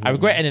 sorry. Mm-hmm. I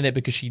regret ending it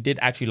because she did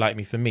actually like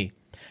me for me.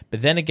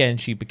 But then again,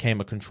 she became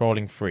a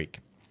controlling freak.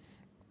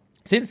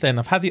 Since then,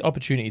 I've had the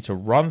opportunity to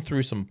run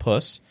through some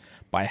puss,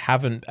 but I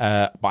haven't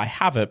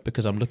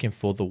because I'm looking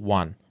for the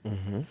one.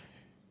 Mm-hmm.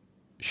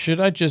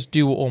 Should I just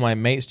do what all my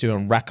mates do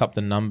and rack up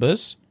the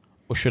numbers,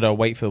 or should I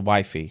wait for the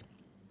wifey?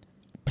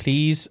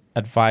 Please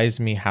advise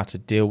me how to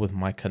deal with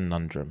my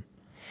conundrum.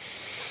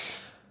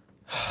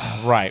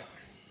 Right.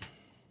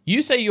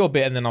 You say your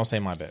bit and then I'll say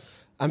my bit.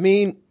 I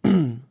mean,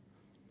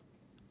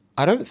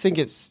 I don't think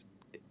it's...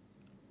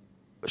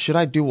 Should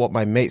I do what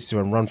my mates do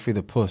and run through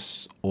the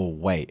puss or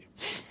wait?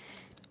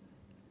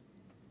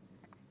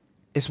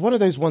 It's one of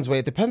those ones where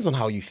it depends on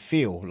how you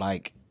feel.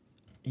 Like,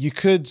 you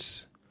could,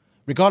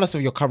 regardless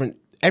of your current...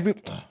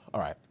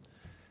 All right.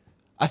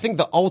 I think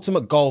the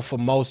ultimate goal for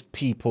most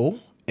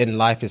people in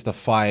life is to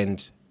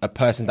find a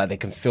person that they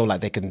can feel like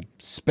they can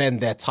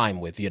spend their time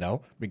with, you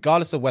know,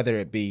 regardless of whether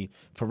it be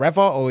forever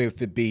or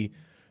if it be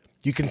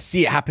you can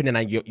see it happening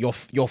and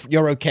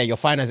you're okay, you're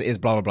fine as it is,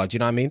 blah blah blah. Do you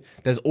know what I mean?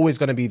 There's always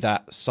going to be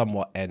that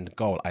somewhat end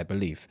goal, I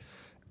believe.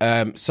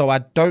 So I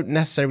don't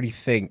necessarily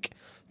think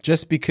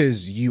just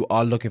because you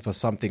are looking for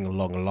something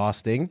long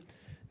lasting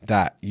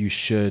that you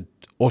should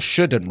or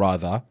shouldn't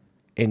rather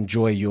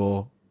enjoy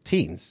your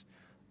teens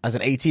as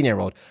an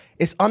 18-year-old.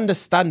 It's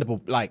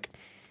understandable. Like,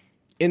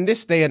 in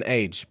this day and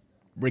age,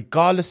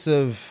 regardless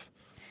of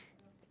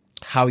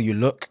how you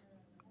look,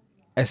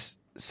 as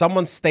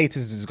someone's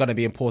status is going to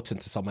be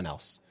important to someone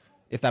else.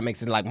 If that makes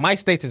sense. Like, my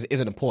status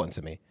isn't important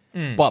to me,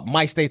 but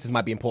my status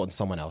might be important to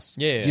someone else.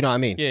 Yeah. Do you know what I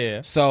mean?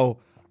 Yeah. So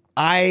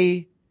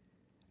I,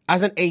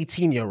 as an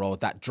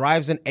 18-year-old that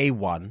drives an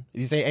A1,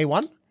 did you say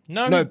A1?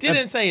 No, he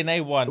didn't say an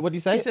A1. What did he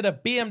say? He said a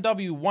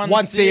BMW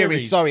 1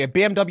 Series. Sorry, a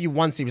BMW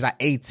 1 Series at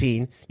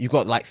 18. You've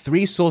got like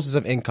 3 sources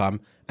of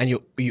income and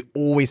you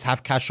always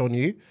have cash on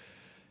you.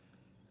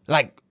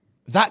 Like,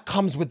 that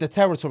comes with the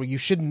territory. You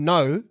should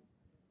know.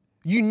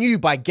 You knew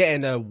by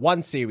getting a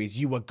 1 series,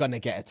 you were going to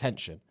get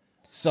attention.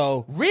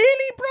 So...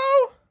 Really,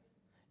 bro?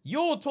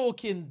 You're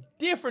talking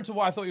different to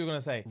what I thought you were going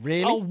to say.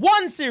 Really? A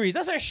 1 series.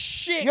 That's a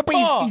shit Yeah, but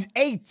car. he's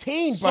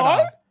 18, So?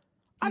 brother.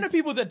 I know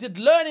people that did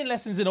learning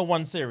lessons in a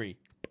 1 series.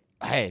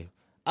 Hey,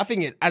 I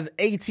think as an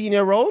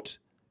 18-year-old,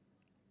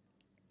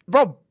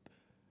 bro,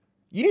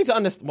 you need to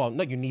understand. Well,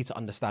 not you need to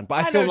understand,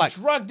 but I feel know like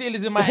drug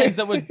dealers in my age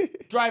that were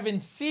driving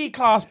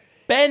C-class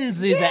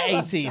Benzes at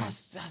 18.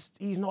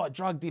 He's not a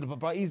drug dealer, but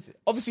bro, he's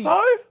obviously.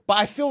 So? But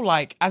I feel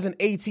like as an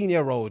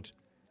 18-year-old,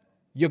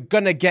 you're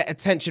gonna get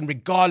attention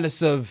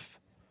regardless of,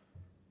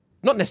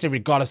 not necessarily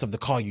regardless of the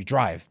car you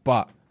drive,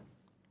 but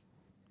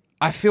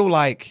I feel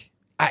like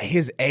at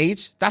his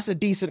age, that's a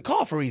decent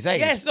car for his age.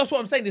 Yes, that's what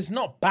I'm saying. It's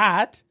not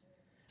bad.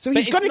 So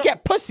he's gonna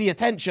get pussy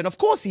attention. Of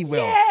course he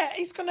will. Yeah,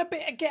 he's gonna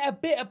get a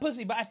bit of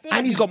pussy, but I feel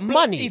like he's got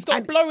money. He's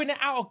got blowing it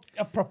out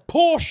of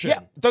proportion. Yeah,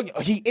 don't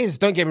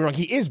get me wrong.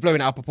 He is blowing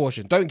it out of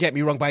proportion. Don't get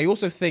me wrong, but I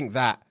also think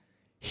that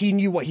he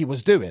knew what he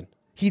was doing.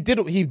 He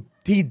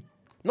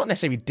not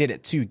necessarily did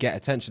it to get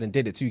attention and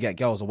did it to get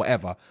girls or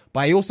whatever,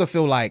 but I also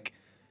feel like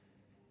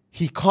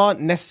he can't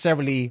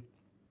necessarily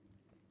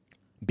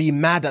be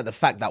mad at the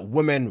fact that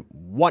women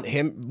want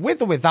him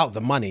with or without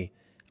the money,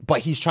 but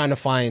he's trying to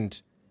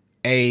find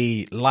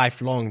a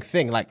lifelong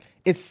thing. Like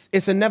it's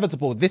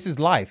inevitable. This is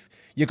life.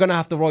 You're gonna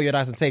have to roll your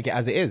dice and take it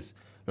as it is.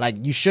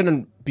 Like you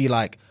shouldn't be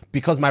like,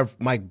 because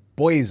my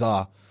boys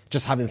are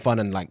just having fun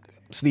and like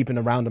sleeping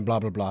around and blah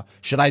blah blah.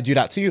 Should I do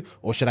that too,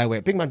 or should I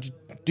wait? Big man, just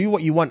do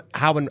what you want,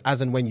 how and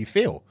as and when you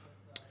feel.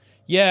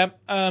 Yeah,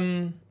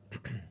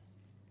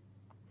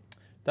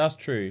 that's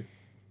true.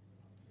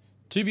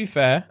 To be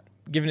fair,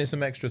 giving it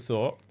some extra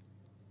thought,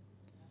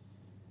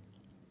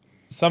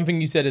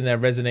 something you said in there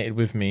resonated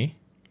with me.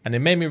 And it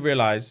made me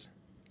realize,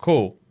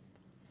 cool,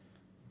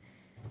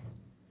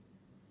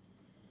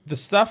 the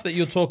stuff that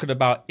you're talking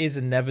about is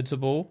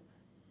inevitable,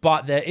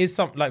 but there is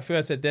something, like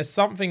Fuad said, there's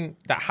something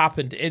that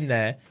happened in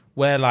there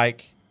where,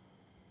 like,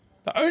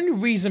 the only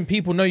reason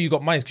people know you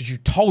got money is because you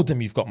told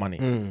them you've got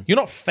money. You're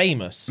not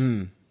famous.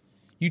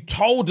 You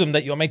told them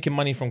that you're making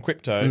money from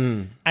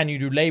crypto and you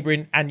do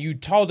laboring, and you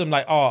told them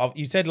like,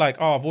 you said like,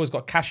 I've always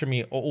got cash on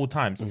me at all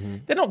times.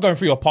 They're not going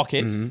through your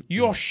pockets.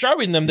 You're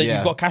showing them that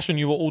you've got cash on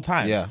you at all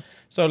times. Yeah.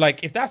 So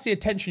like, if that's the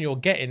attention you're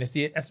getting,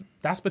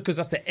 that's because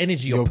that's the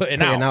energy you're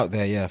putting out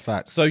there. Yeah,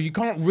 facts. So you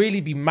can't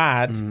really be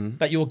mad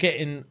that you're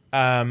getting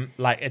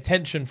like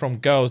attention from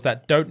girls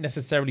that don't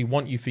necessarily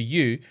want you for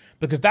you,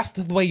 because that's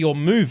the way you're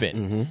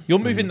moving. You're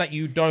moving like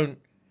you don't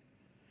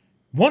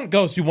want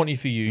girls who want you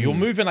for you. You're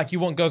moving like you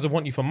want girls that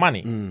want you for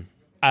money.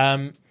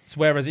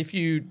 Whereas if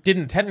you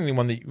didn't tell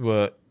anyone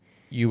that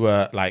you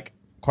were like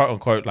quote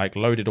unquote like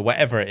loaded or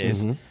whatever it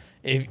is,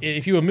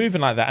 if you were moving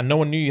like that and no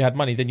one knew you had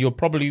money, then you'll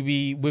probably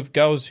be with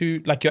girls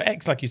who, like your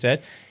ex, like you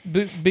said,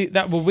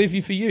 that were with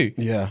you for you.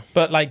 Yeah.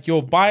 But like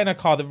you're buying a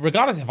car that,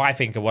 regardless if I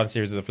think a 1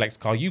 series is a flex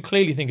car, you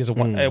clearly think a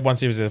 1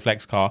 series is a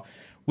flex car,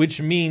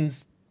 which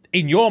means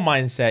in your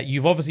mindset,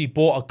 you've obviously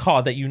bought a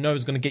car that you know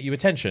is going to get you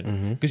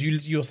attention. Because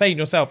you're saying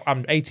yourself,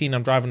 I'm 18,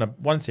 I'm driving a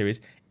 1 series.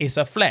 It's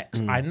a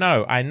flex. I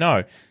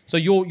know. So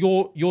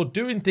you're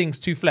doing things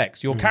to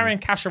flex. You're carrying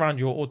cash around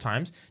you at all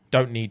times.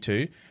 Don't need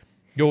to.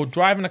 You're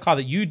driving a car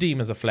that you deem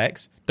as a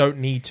flex. Don't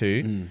need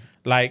to.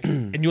 Like,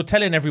 and you're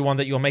telling everyone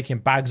that you're making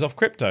bags off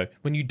crypto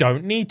when you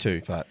don't need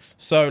to. Facts.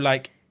 So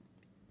like,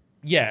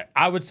 yeah,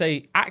 I would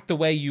say act the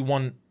way you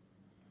want.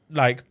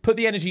 Like, put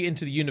the energy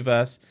into the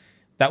universe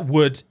that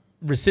would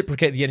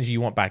reciprocate the energy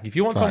you want back. If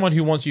you want someone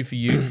who wants you for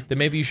you, then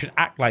maybe you should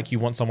act like you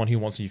want someone who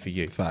wants you for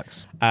you.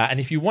 Facts. And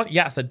if you want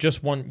yats that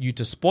just want you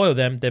to spoil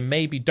them, then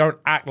maybe don't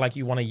act like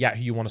you want a yat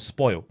who you want to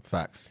spoil.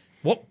 Facts.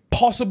 What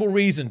possible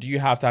reason do you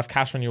have to have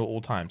cash on you at all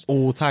times?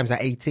 All times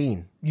at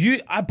 18.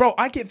 Bro,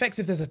 I get vexed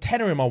if there's a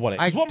tenner in my wallet.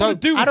 What am I gonna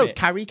do with I don't it?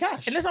 carry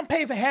cash. Unless I'm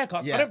paying for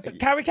haircuts, Yeah. I don't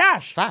carry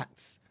cash.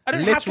 Facts. I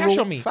don't have cash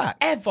on me. Facts.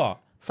 Ever.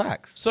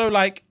 Facts. So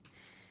like,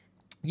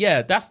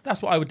 yeah, that's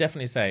what I would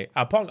definitely say.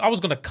 I was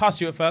going to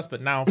cuss you at first,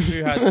 but now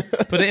you had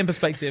put it in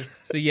perspective.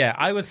 So yeah,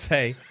 I would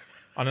say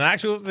on an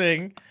actual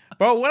thing,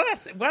 bro, when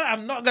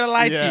I'm not going to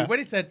lie to you, when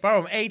he said, bro,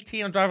 I'm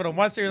 18, I'm driving on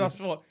 1 series, I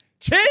thought,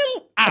 chill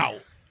out.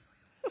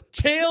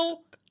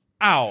 Chill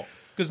out.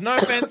 Because no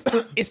offense,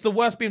 it's the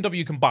worst BMW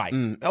you can buy.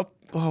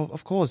 Well,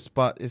 of course,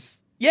 but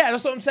it's... Yeah,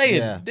 that's what I'm saying.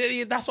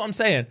 Yeah. That's what I'm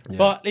saying. Yeah.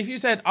 But if you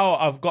said,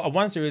 I've got a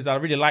 1 series, I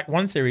really like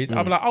 1 series,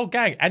 I'll be like,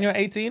 gang, and you're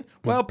 18?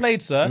 Well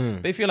played, sir.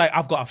 But if you're like,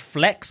 I've got a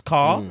flex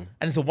car, and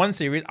it's a 1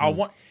 series, I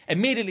want...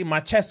 Immediately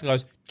my chest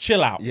goes,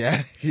 chill out.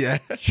 Yeah.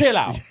 Chill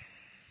out.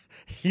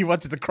 He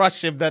wanted to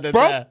crush him then and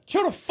bro, there.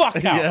 chill the fuck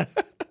out. Yeah.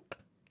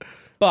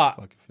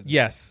 But,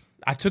 yes,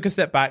 I took a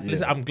step back.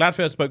 Listen, I'm glad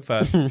Phil spoke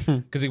first,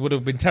 because it would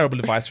have been terrible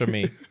advice from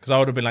me, because I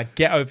would have been like,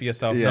 get over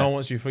yourself. No one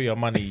wants you for your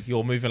money.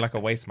 You're moving like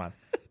a waste man.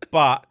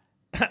 But...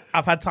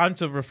 I've had time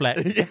to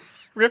reflect.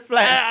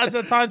 I've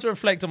had time to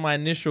reflect on my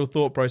initial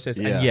thought process.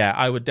 And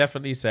I would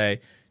definitely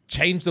say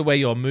change the way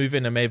you're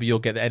moving and maybe you'll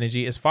get the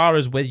energy. As far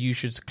as whether you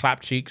should clap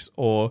cheeks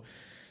or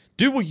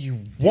do what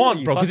you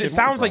want, bro. Because it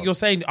sounds like you're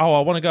saying, "Oh, I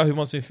want a girl who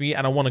wants me for me,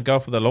 and I want to go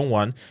for the long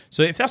one."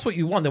 So if that's what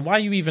you want, then why are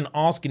you even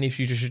asking if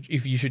you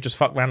should just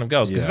fuck random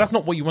girls? Because if that's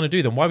not what you want to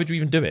do, then why would you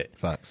even do it?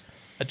 Facts.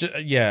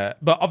 Yeah,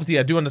 but obviously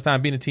I do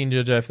understand being a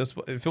teenager. If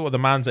it what the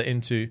mans are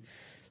into,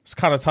 it's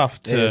kind of tough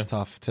to. It is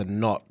tough to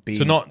not be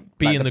in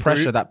the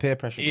pressure, group. that peer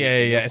pressure.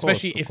 Yeah.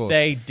 Especially if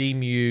they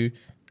deem you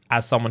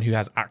as someone who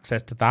has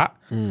access to that.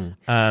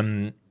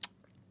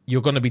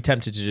 You're going to be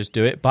tempted to just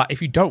do it. But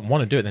if you don't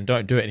want to do it, then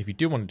don't do it. And if you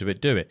do want to do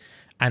it, do it.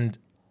 And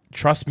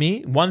trust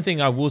me, one thing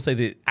I will say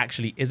that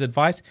actually is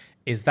advice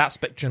is that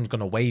spectrum's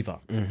going to waver.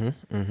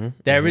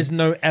 There is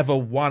no ever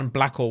one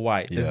black or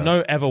white. There's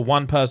no ever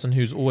one person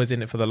who's always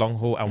in it for the long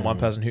haul and one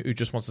person who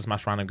just wants to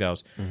smash random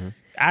girls.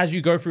 As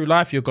you go through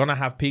life, you're going to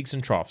have peaks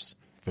and troughs.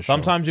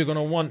 Sometimes you're going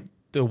to want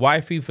the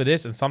wifey for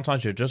this, and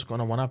sometimes you're just going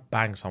to want to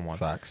bang someone.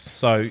 Facts.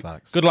 So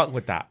good luck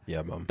with that.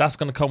 Yeah, man. That's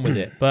going to come with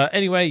it. But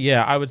anyway,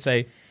 yeah, I would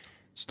say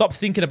stop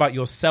thinking about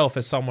yourself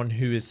as someone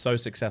who is so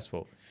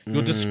successful.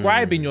 You're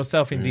describing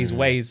yourself in these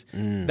ways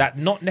that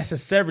not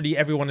necessarily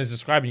everyone is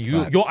describing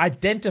you. You're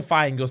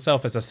identifying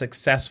yourself as a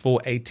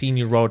successful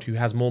 18-year-old who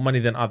has more money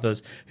than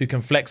others, who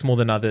can flex more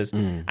than others.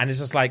 And it's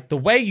just like the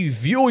way you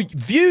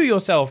view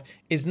yourself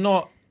is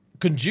not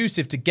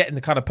conducive to getting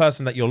the kind of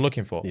person that you're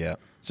looking for. Yeah.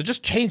 So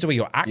just change the way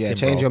you're acting. Yeah,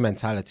 change your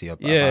mentality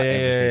about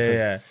everything.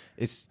 Yeah.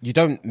 It's, you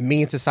don't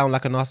mean to sound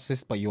like a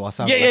narcissist, but you are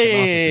sounding like a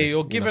narcissist.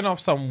 You're giving off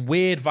some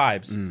weird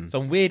vibes,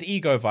 some weird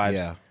ego vibes.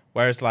 Yeah.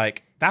 Where it's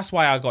like, that's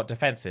why I got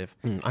defensive.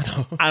 I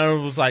know. And I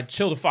was like,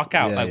 chill the fuck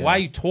out. Why are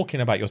you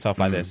talking about yourself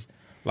like this?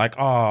 Like,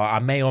 oh, I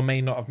may or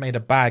may not have made a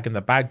bag and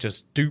the bag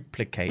just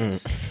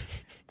duplicates.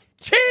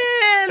 Chill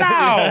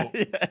out.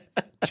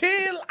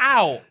 Chill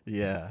out.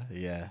 Yeah.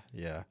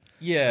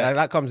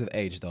 That comes with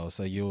age, though.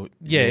 So it will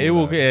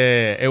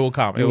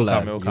come. It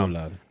will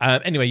come.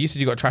 Anyway, you said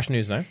you got trash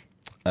news, no?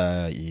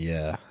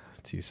 Yeah.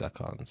 2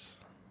 seconds.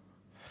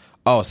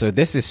 Oh, so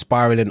this is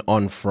spiraling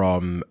on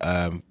from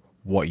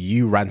what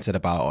you ranted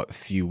about a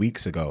few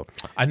weeks ago.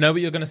 I know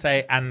what you're going to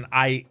say, and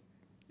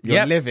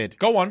You're livid.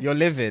 Go on. You're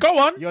livid. Go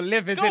on. You're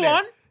livid. Go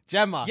on.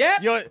 Gemma. Yeah.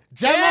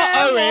 Gemma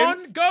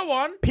Owens. Go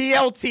on.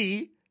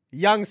 PLT.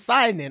 Young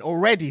signing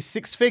already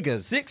 6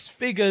 figures. 6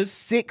 figures.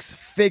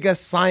 6-figure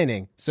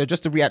signing. So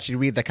just to actually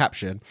read the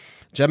caption,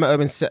 Gemma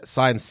Owens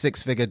signed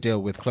 6-figure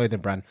deal with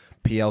clothing brand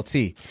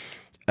PLT.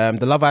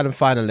 The Love Island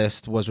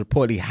finalist was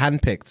reportedly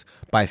handpicked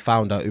by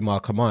founder Umar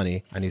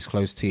Kamani and his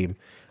close team,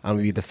 and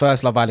will be the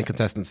first Love Island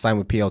contestant signed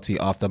with PLT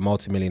after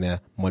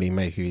multimillionaire Molly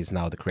May, who is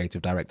now the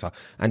creative director.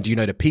 And do you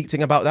know the peak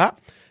thing about that?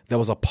 There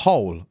was a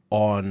poll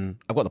on,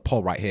 I've got the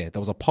poll right here. There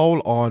was a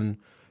poll on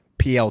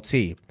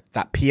PLT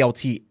that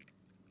PLT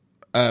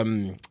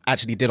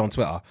actually did on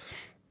Twitter.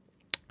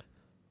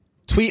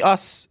 Tweet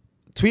us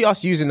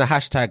using the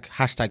hashtag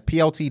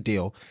PLT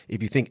deal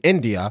if you think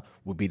India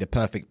would be the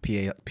perfect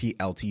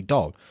PLT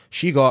doll.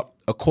 She got,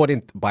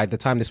 by the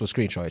time this was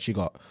screenshotted, she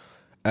got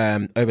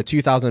over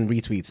 2,000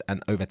 retweets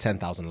and over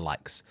 10,000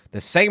 likes. The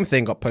same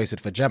thing got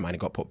posted for Gemma and it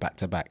got put back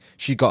to back.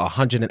 She got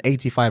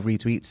 185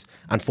 retweets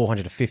and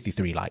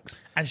 453 likes.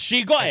 And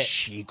she got it?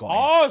 She got it.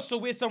 Oh, so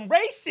we're some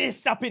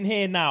racists up in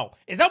here now.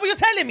 Is that what you're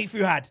telling me,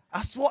 Fuhad?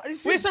 That's what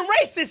we're some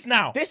racists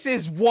now. This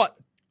is what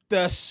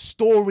the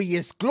story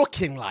is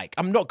looking like.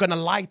 I'm not going to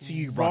lie to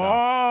you, brother.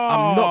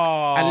 I'm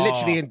not. And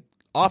literally,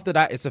 after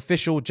that, it's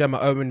official. Gemma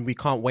Owen, we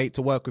can't wait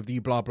to work with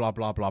you, blah, blah,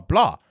 blah, blah,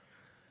 blah.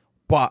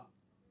 But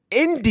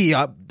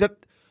India,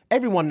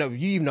 everyone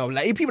know,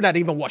 like people that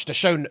even watched the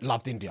show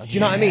loved India. Do you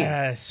know what I mean?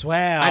 Yeah,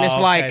 swear. And it's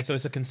like, so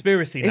it's a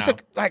conspiracy now. It's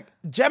like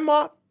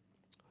Gemma.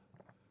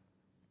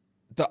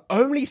 The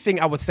only thing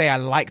I would say I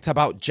liked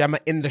about Gemma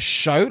in the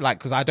show, like,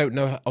 because I don't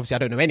know, obviously I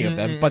don't know any of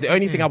them, but the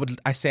only thing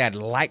I say I'd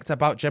liked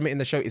about Gemma in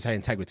the show is her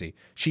integrity.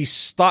 She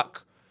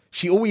spoke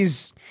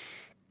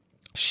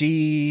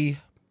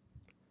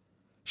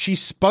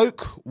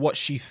what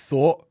she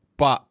thought,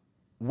 but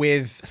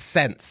with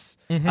sense,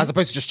 as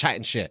opposed to just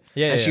chatting shit.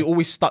 She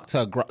always stuck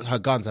to her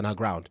guns and her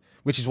ground,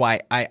 which is why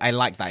I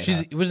like that.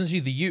 Wasn't she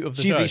the youth of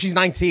the show? She's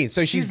 19,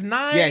 so she's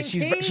 19.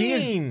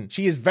 Yeah,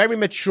 she is very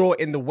mature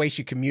in the way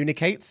she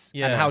communicates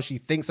and how she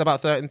thinks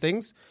about certain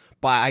things.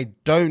 But I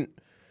don't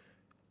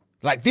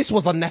like, this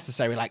was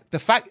unnecessary. Like the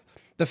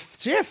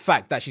sheer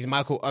fact that she's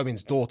Michael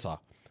Owen's daughter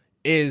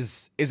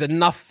is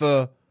enough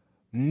for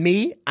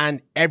me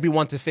and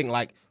everyone to think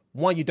like,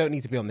 one, you don't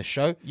need to be on the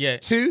show. Yeah.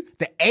 Two,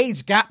 the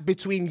age gap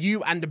between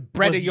you and the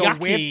bread of your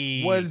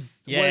whip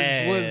was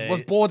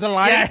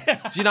borderline.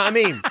 Yeah. Do you know what I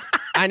mean?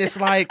 And it's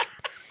like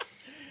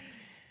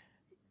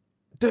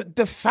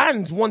the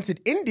fans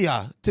wanted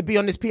India to be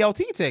on this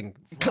PLT thing.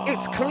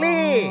 It's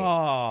clear.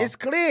 It's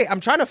clear. I'm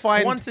trying to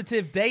find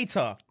quantitative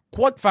data.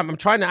 I'm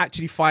trying to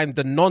actually find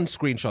the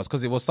non-screenshots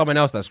because it was someone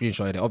else that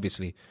screenshotted it,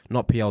 obviously,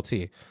 not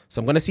PLT.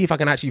 So I'm going to see if I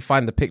can actually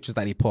find the pictures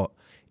that he put,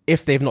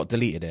 if they've not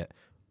deleted it.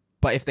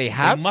 But if they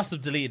have... They must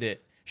have deleted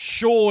it.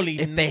 Surely,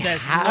 if they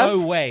there's have,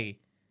 no way.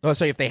 Oh,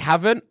 sorry, if they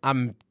haven't,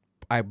 I'm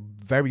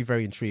very,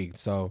 very intrigued.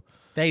 So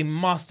they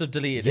must have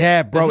deleted it.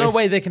 Yeah, bro. There's no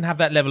way they can have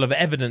that level of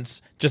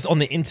evidence just on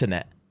the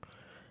internet.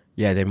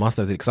 Yeah, they must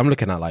have, because I'm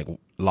looking at like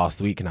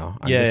last week now.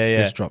 And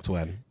this dropped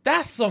when?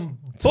 That's some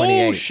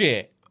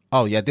bullshit.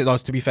 Oh yeah,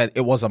 to be fair,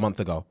 it was a month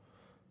ago.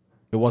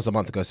 It was a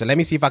month ago. So let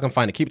me see if I can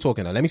find it. Keep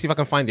talking though. Let me see if I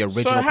can find the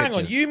original So hang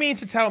pictures. on, you mean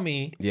to tell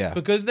me,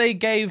 because they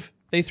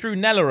threw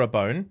Nella a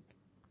bone,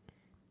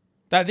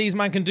 that these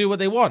men can do what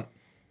they want?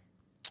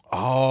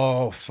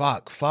 Oh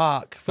fuck!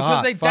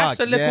 Because they dashed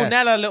a little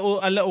Nella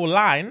a little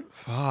line.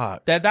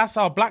 Fuck. That's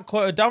our black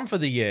quota done for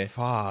the year.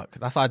 Fuck.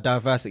 That's our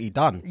diversity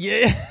done.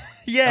 Yeah.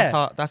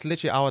 Yeah. That's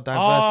literally our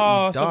diversity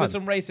done. So we're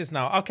some racists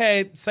now.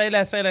 Okay, say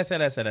less.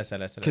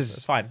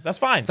 That's fine. That's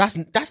fine.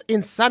 That's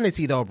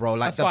insanity though, bro.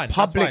 Like the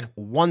public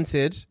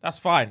wanted. That's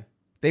fine.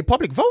 The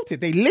public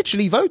voted. They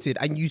literally voted,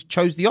 and you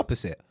chose the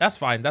opposite. That's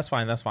fine.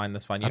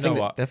 You know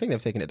what? I think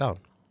they've taken it down.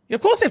 Yeah,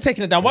 of course they've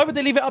taken it down. Why would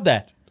they leave it up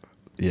there?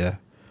 Yeah.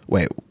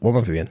 Wait, what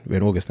month are we in? We're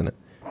in August, isn't it?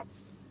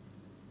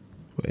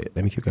 Wait,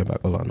 let me keep going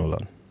back. Hold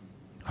on.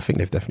 I think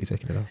they've definitely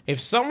taken it down. If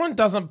someone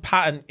doesn't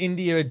pattern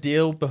India a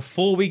deal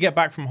before we get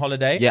back from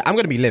holiday... Yeah, I'm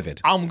going to be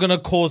livid. I'm going to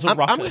cause a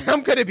ruckus.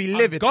 I'm going to be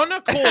livid. I'm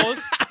going to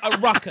cause a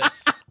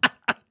ruckus.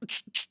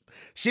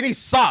 She needs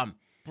something.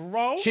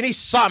 Bro. She needs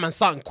something and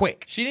something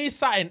quick. She needs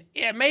something.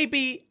 Yeah,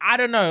 maybe, I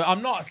don't know.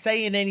 I'm not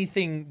saying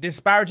anything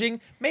disparaging.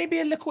 Maybe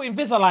a little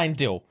Invisalign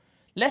deal.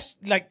 Let's,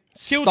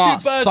 kill two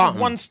birds with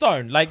one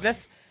stone.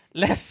 Let's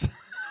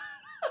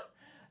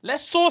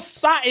sort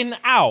something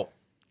out.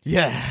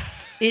 Yeah.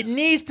 It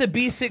needs to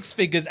be 6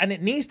 figures and it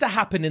needs to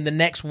happen in the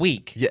next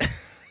week. Yeah.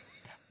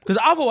 Because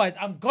otherwise,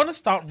 I'm going to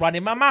start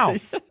running my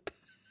mouth.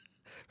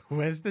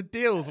 Where's the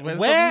deals? Where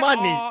the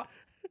money? Are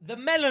the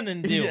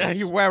melanin deals?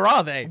 Yeah, where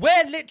are they?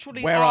 Where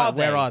literally are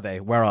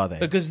they? Where are they?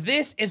 Because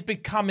this is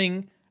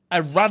becoming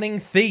a running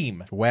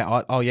theme.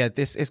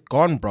 This is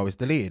gone, bro. It's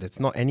deleted.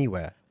 It's not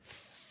anywhere.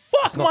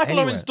 Fuck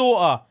Michael Owen's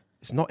daughter.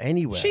 It's not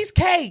anywhere. She's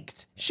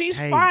caked. She's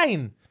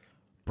fine.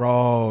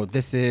 Bro,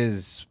 this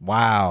is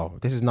wow.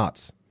 This is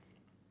nuts.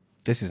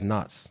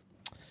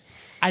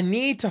 I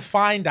need to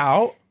find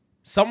out.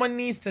 Someone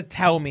needs to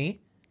tell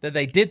me that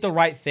they did the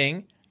right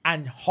thing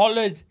and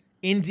hollered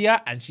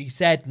India and she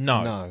said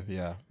no. No,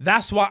 yeah.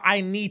 That's what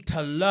I need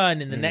to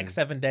learn in the next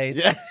 7 days.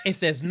 Yeah. If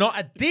there's not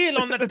a deal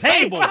on the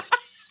table.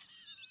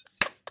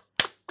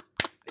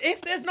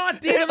 If there's not a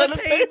deal on the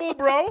table,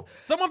 bro,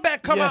 someone better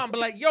come out and be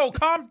like, yo,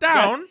 calm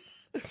down.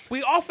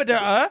 We offered it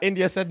her.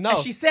 India said no. And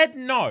she said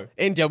no.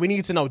 India, we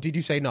need to know. Did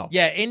you say no?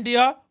 Yeah,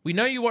 India, we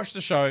know you watched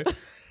the show.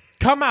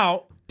 Come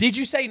out. Did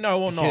you say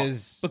no or not?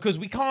 Because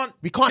we can't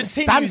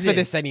stand for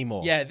this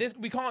anymore. Yeah,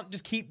 we can't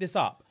just keep this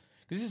up.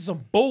 Because this is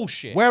some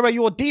bullshit. Where are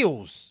your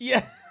deals?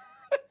 Yeah.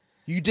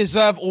 You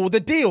deserve all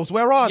the deals.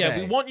 Where are they? Yeah,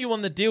 we want you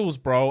on the deals,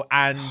 bro.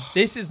 And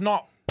this is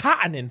not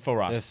patterning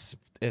for us.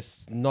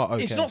 It's not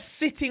okay. It's not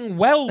sitting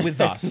well with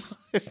us.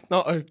 It's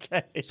not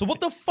okay. So what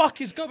the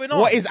fuck is going on?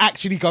 What is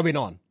actually going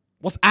on?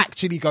 What's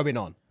actually going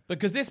on?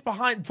 Because this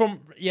from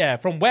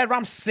where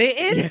I'm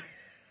sitting,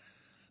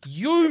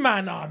 you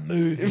man are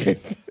moving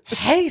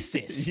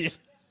racist. Yeah.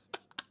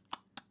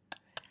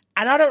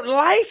 And I don't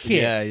like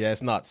it. Yeah,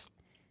 it's nuts.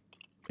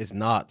 It's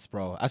nuts,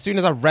 bro. As soon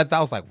as I read that,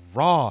 I was like,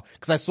 raw.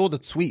 Because I saw the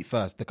tweet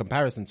first, the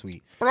comparison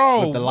tweet.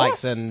 Bro, with the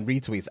likes and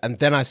retweets. And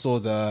then I saw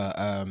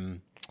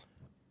the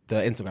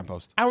Instagram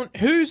post.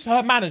 Who's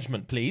her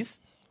management, please?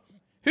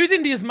 Who's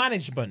India's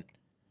management?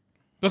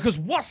 Because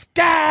what's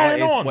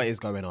going on? What is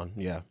going on?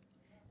 Yeah.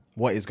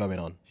 What is going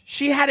on?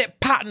 She had it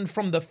patterned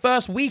from the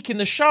first week in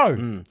the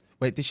show.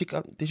 Wait, did she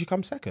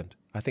come second?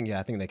 I think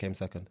they came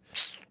second.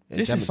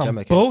 This is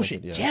some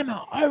bullshit.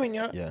 Gemma Owen,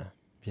 yeah.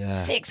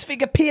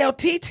 6-figure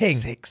PLT thing.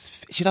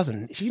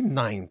 She's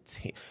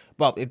 19.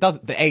 Well, it does.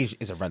 The age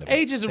is irrelevant.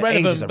 Age is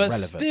irrelevant, but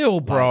still,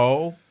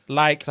 bro.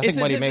 I think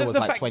Money May was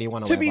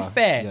 21 or to whatever. be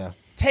fair,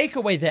 take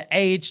away the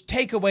age,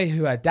 take away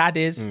who her dad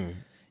is.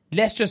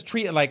 Let's just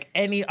treat it like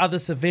any other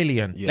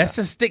civilian. Yeah. Let's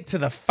just stick to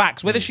the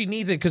facts. Whether she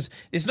needs it, because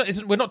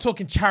we're not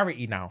talking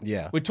charity now.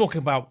 Yeah. We're talking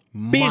about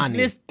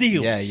business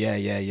deals. Yeah.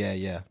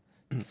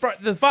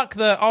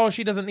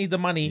 She doesn't need the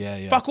money.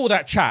 Yeah. Fuck all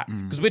that chat,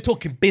 because we're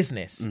talking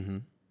business. Mm-hmm.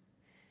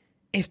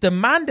 If the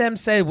man them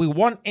said we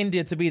want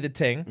India to be the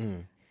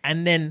thing,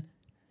 and then,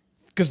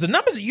 because the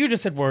numbers that you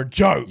just said were a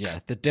joke. Yeah,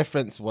 the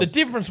difference was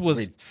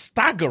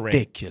staggering.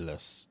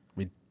 Ridiculous.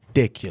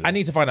 I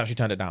need to find out she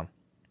turned it down.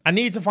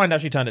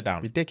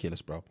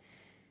 Ridiculous, bro. All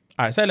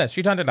right, say less.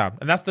 She turned it down.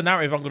 And that's the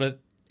narrative I'm going to,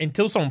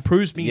 until someone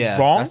proves me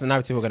wrong. That's the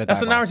narrative we're going to That's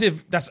the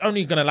narrative that's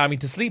only going to allow me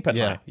to sleep at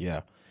night.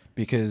 Yeah.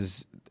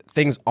 Because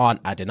things aren't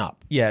adding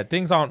up. Yeah,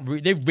 things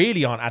aren't, they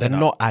really aren't adding up. They're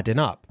not adding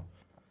up.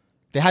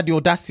 They had the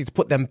audacity to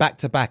put them back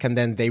to back, and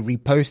then they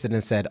reposted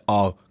and said,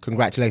 "Oh,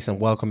 congratulations,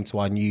 welcome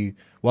our new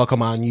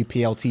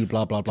PLT,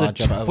 blah blah blah."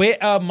 The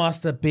Twitter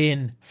must have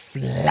been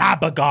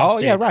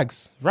flabbergasted. Oh yeah,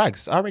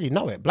 rags. I already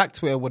know it. Black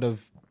Twitter would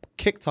have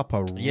kicked up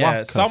a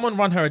ruckus. Someone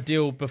run her a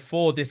deal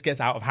before this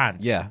gets out of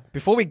hand. Yeah,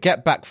 before we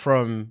get back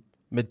from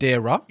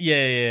Madeira.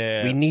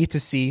 Yeah. We need to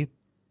see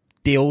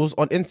deals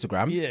on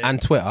Instagram and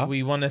Twitter.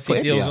 We want to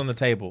see deals on the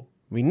table.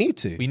 We need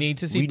to. We need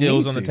to see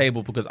deals on the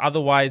table, because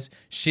otherwise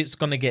shit's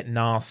going to get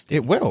nasty.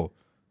 It will.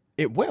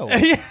 It will.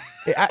 It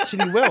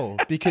actually will,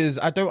 because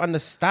I don't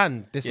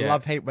understand this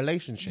love-hate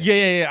relationship.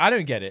 Yeah. I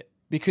don't get it.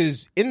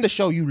 Because in the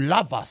show, you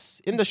love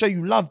us. In the show,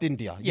 you loved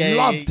India. You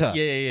loved her.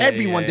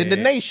 Everyone did. The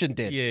nation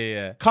did.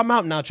 Yeah. Come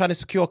out now trying to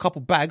secure a couple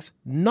bags.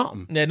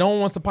 Nothing. Yeah, no one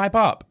wants to pipe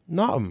up.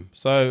 Nothing.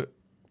 So,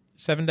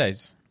 7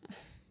 days.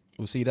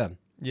 We'll see then.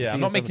 Yeah,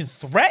 I'm not making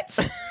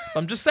threats.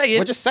 I'm just saying.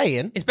 We're just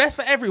saying. It's best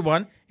for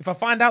everyone if I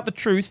find out the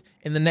truth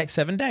in the next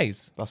 7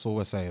 days. That's all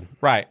we're saying.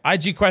 Right.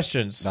 IG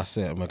questions. That's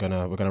it. And we're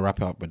gonna wrap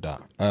it up with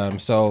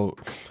that. So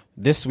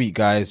this week,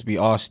 guys, we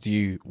asked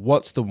you,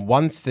 what's the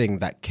one thing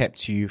that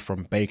kept you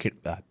from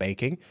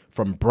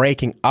from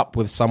breaking up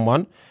with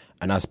someone?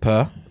 And as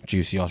per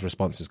Juicy asked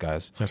responses,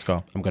 guys. Let's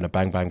go. I'm gonna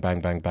bang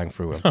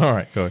through him. All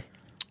right, go.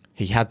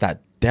 He had that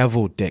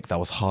devil dick that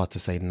was hard to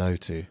say no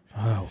to.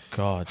 Oh,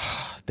 God.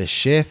 The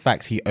sheer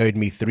fact he owed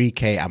me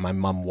 3K and my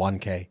mum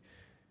 1K.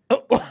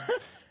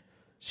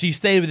 She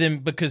stayed with him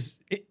because...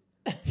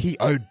 He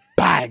owed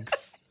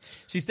bags.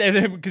 She stayed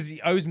with him because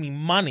he owes me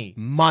money.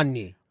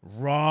 Money.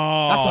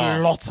 Raw. That's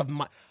a lot of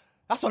money.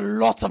 That's a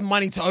lot of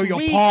money to owe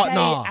your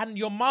partner. And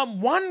your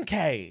mum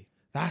 1K.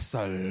 That's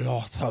a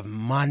lot of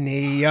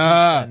money.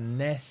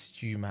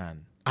 Finessed you,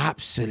 man.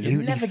 Absolutely.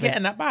 You're never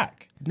getting that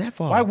back.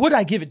 Never. Why would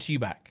I give it to you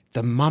back?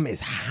 The mum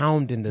is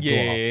hounding the door.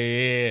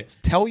 Yeah.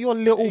 Tell your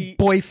little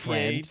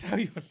boyfriend,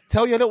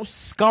 tell your little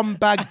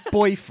scumbag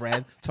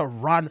boyfriend to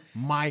run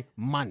my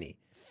money.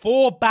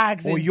 4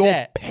 bags in debt. Or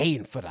you're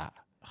paying for that.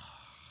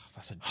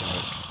 That's a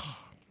joke.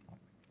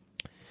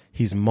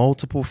 He's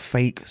multiple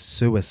fake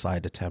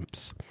suicide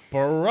attempts.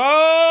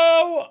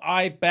 Bro,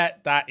 I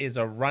bet that is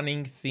a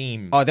running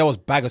theme. Oh, there was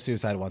bag of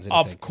suicide ones in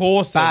Of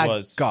course there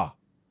was. I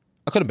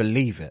couldn't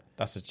believe it.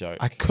 That's a joke.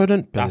 I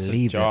couldn't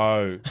believe it. That's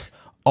a joke.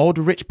 Old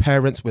rich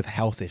parents with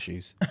health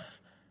issues.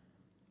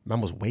 Man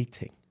was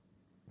waiting.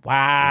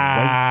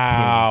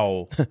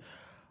 Wow. Waiting.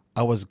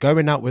 I was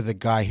going out with a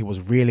guy who was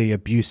really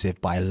abusive,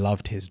 but I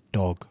loved his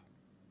dog.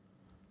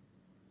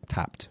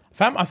 Tapped.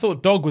 Fam, I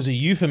thought dog was a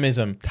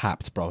euphemism.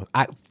 Tapped, bro.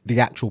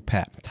 The actual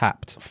pet.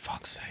 Tapped. For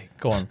fuck's sake.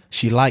 Go on.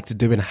 She liked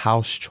doing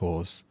house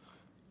chores.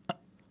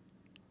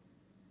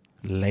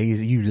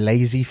 You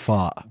lazy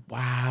fart.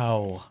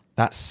 Wow.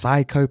 That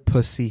psycho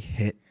pussy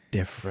hit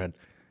different.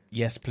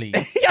 Yes,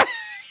 please.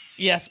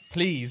 Yes,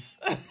 please.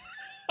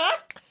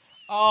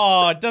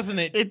 Oh, doesn't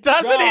it? It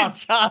doesn't it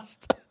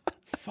just?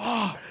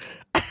 Fuck.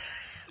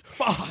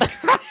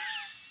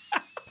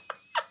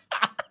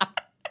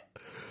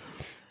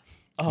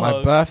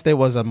 My birthday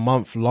was a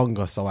month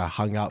longer, so I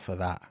hung out for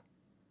that.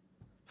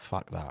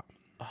 Fuck that.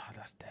 Oh,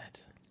 that's dead.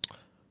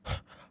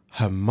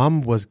 Her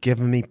mum was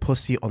giving me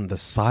pussy on the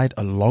side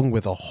along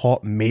with a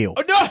hot meal.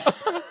 Oh,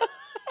 no!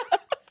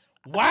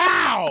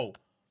 Wow!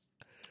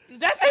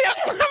 That's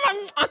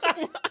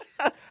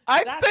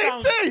I'd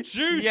say too.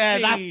 Juicy. Yeah,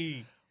 that's...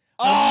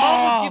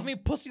 Mum would give me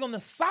pussy on the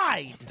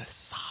side. The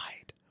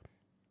side.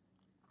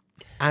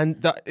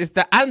 And it's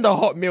the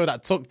hot meal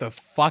that took the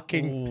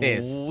fucking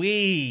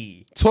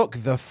piss. Took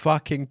the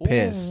fucking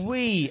piss.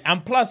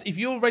 And plus, if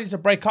you're ready to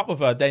break up with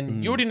her,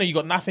 then you already know you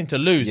got nothing to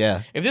lose.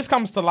 Yeah. If this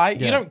comes to light,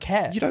 you don't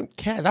care. You don't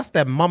care. That's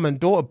their mum and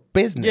daughter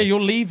business. Yeah,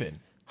 you're leaving.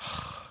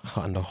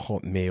 And a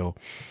hot meal.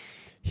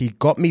 He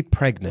got me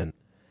pregnant,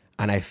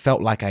 and I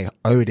felt like I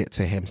owed it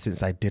to him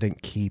since I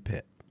didn't keep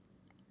it.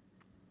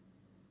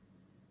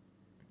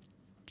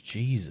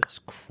 Jesus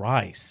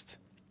Christ.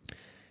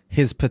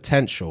 His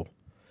potential.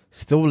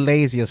 Still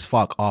lazy as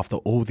fuck after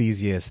all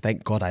these years.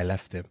 Thank God I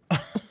left him.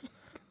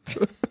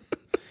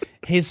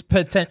 His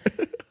potential.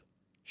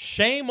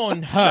 Shame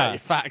on her.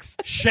 Facts.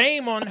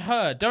 Shame on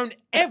her. Don't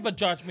ever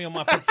judge me on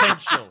my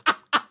potential.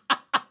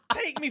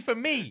 Take me for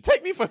me.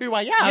 Take me for who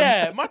I am.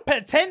 Yeah, my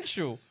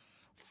potential.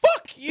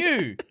 Fuck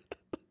you.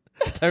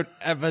 Don't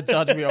ever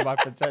judge me on my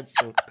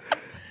potential.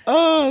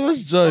 Oh,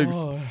 that's jokes.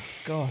 Oh,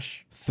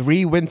 gosh.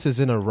 3 winters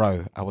in a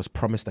row, I was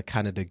promised a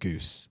Canada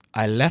goose.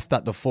 I left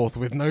at the 4th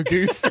with no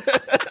goose.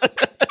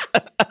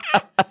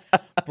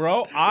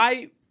 Bro,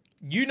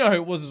 you know who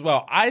it was as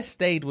well. I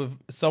stayed with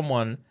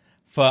someone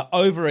for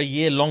over a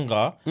year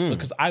longer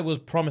because I was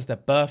promised a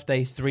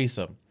birthday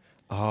threesome.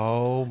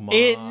 Oh my!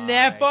 It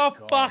never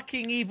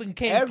fucking even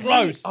came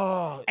close.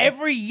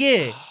 Every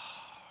year,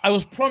 I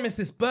was promised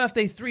this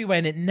birthday three-way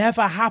and it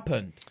never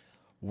happened.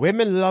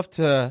 Women love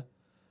to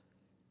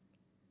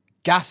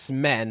gas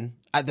men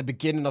at the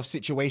beginning of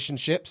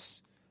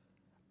situationships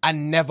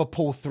and never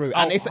pull through.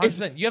 And it's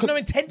you have no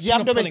intention. You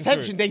have no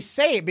intention. Through. They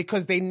say it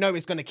because they know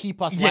it's going to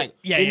keep us in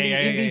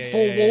these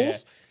 4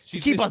 walls to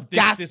keep us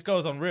gassed. This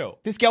girl's unreal.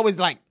 This girl is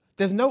like,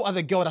 there's no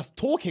other girl that's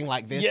talking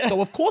like this, so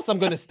of course I'm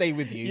going to stay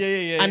with you.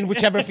 And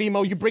whichever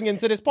female you bring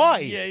into this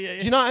party.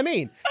 Do you know what I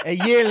mean? A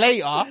year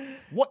later,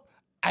 what?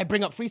 I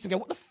bring up threesome.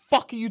 What the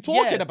fuck are you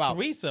talking about?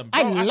 Threesome.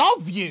 Bro, I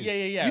love you.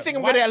 Yeah. You think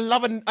I'm going to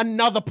love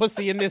another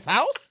pussy in this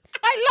house?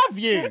 I love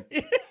you.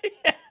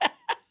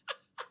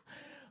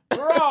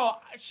 Bro,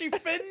 she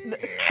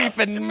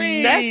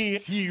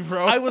finessed you,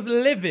 bro. I was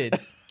livid.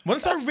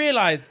 Once I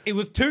realized, it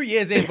was 2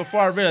 years in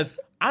before I realized,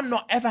 I'm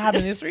not ever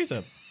having this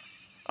threesome.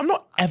 I'm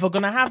not ever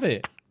going to have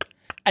it.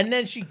 And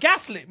then she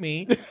gaslit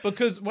me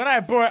because when I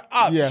brought it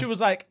up, she was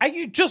like, "Are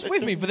you just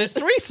with me for this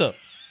threesome?"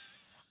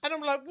 And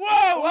I'm like,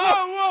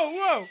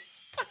 "Whoa.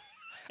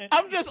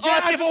 I'm just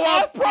asking for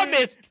what I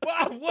promised.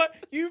 What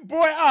you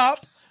brought it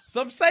up, so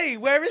I'm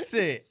saying, where is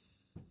it?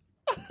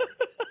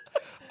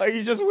 Are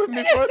you just with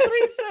me for a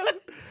threesome?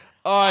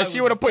 Oh, she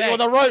would have put you on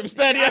the ropes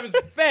then. I was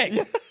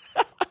vexed.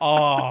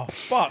 Oh,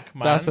 fuck,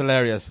 man. That's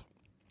hilarious.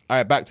 All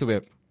right, back to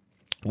it.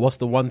 What's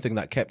the one thing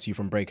that kept you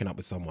from breaking up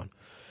with someone?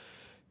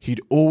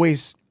 He'd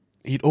always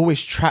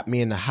trap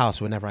me in the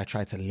house whenever I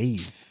tried to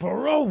leave.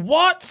 Bro,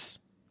 what?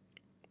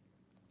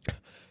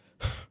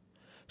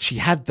 She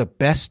had the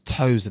best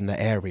toes in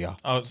the area.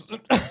 Oh,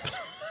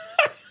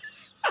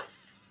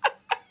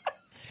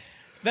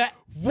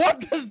 What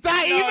does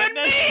that even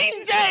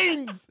mean,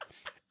 James?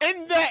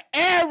 In the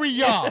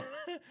area.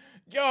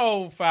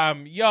 Yo,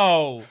 fam,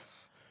 yo.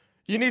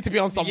 You need to be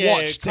on some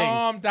watch thing.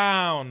 Calm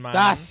down, man.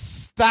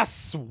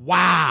 That's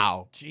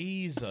wow.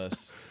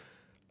 Jesus.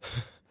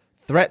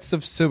 Threats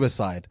of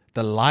suicide.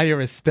 The liar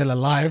is still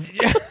alive.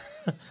 Yeah.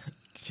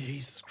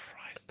 Jesus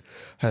Christ.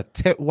 Her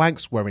tit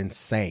wanks were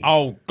insane.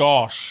 Oh,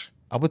 gosh.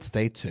 I would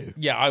stay too.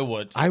 Yeah, I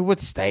would. I would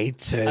stay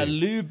too. A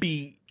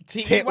looby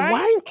tit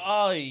wank?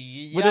 Oh,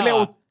 yeah. With a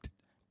little...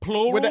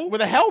 Plural?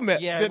 With a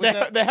helmet. Yeah.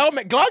 The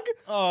helmet glug?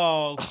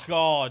 Oh,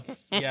 God.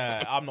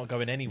 Yeah, I'm not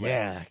going anywhere.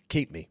 Yeah,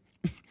 keep me.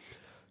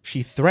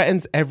 She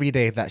threatens every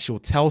day that she'll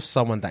tell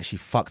someone that she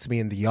fucked me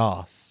in the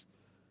arse.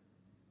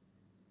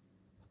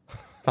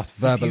 That's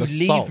verbal assault.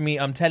 If you leave me,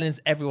 I'm telling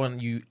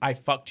everyone I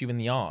fucked you in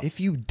the arse. If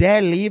you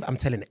dare leave, I'm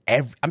telling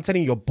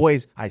your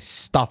boys I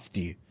stuffed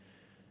you.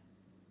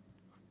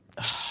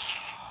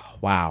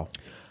 Wow.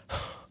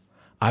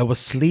 I was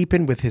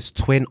sleeping with his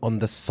twin on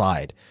the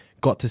side.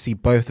 Got to see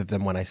both of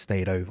them when I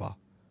stayed over.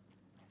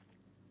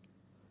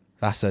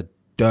 That's a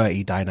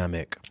dirty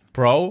dynamic.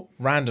 Bro,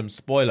 random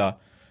spoiler,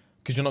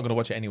 because you're not going to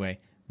watch it anyway.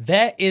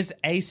 There is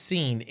a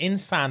scene in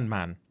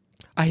Sandman.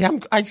 I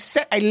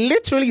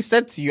literally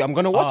said to you, I'm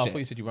going to watch I it. thought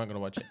you said you weren't going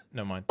to watch it.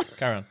 Never mind.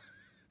 Carry on.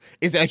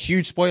 Is it a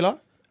huge spoiler?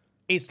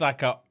 It's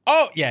like it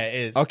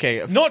is.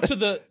 Okay. Not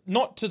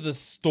to the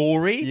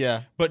story.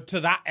 Yeah. But to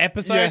that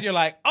episode, Yeah. you're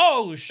like,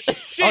 oh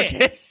shit.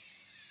 Okay.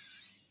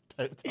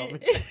 Don't tell me.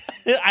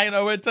 I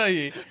know, I'll tell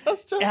you.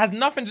 It has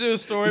nothing to do with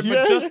the story, Yeah.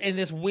 but just in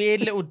this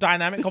weird little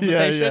dynamic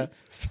conversation.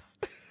 Yeah.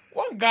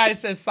 One guy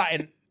says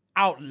something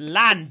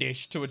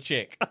outlandish to a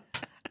chick.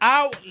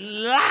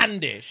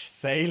 Outlandish.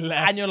 Say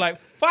less. And you're like,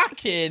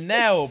 fucking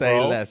hell, Say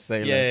bro. less,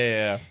 say less.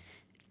 Yeah.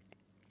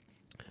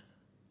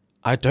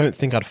 I don't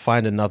think I'd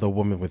find another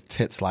woman with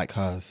tits like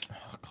hers.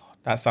 Oh, God.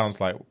 That sounds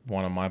like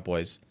one of my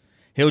boys.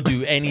 He'll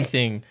do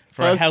anything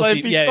for For a a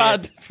healthy soapy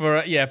side.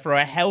 for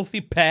a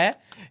healthy pair.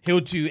 He'll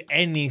do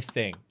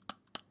anything.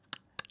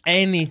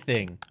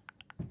 Anything.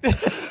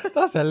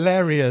 That's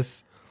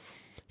hilarious.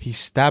 He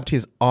stabbed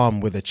his arm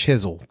with a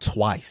chisel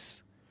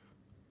twice.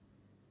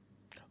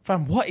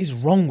 Fam, what is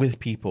wrong with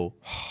people?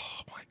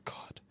 Oh my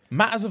God.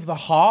 Matters of the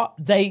heart,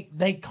 they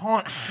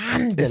can't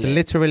handle It's it.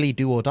 literally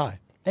do or die.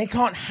 They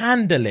can't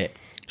handle it.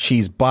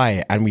 She's bi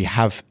it and we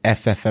have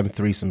FFM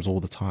threesomes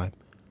all the time.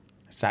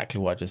 Exactly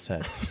what I just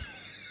said.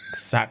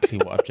 Exactly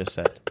what I've just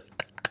said.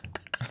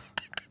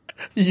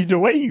 The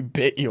way you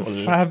bit your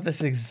lip. Fam,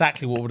 that's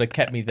exactly what would have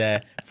kept me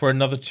there for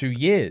another 2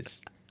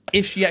 years.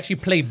 If she actually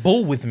played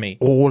ball with me.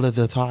 All of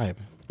the time.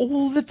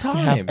 All the We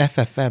time. have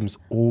FFMs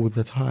all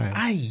the time.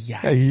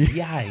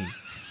 Aye.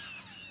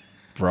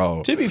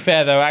 Bro. To be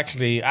fair, though,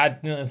 actually,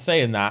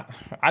 saying that,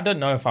 I don't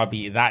know if I'd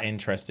be that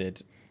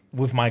interested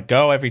with my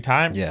girl every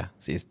time. Yeah.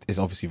 See, it's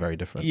obviously very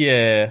different.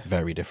 Yeah.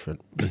 Very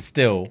different. But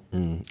still.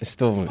 It's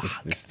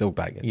still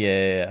banging.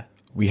 Yeah.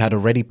 We had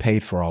already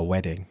paid for our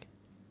wedding.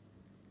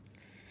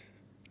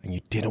 And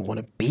you didn't want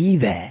to be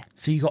there.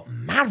 So you got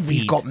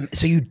married.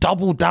 So you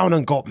doubled down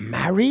and got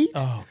married?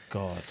 Oh,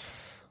 God.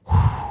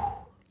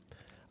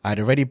 I'd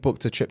already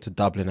booked a trip to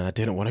Dublin and I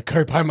didn't want to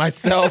go by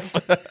myself.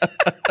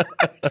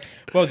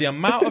 Well, the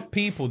amount of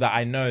people that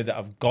I know that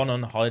have gone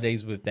on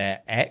holidays with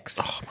their ex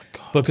God.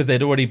 because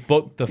they'd already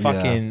booked the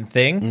fucking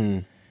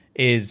thing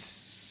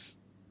is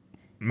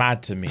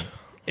mad to me.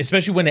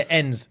 Especially when it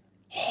ends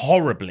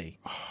horribly.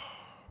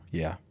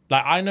 Yeah.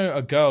 Like, I know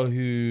a girl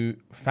who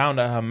found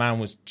out her man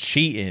was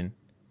cheating,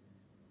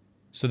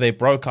 so they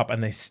broke up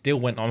and they still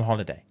went on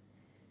holiday.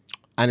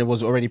 And it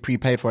was already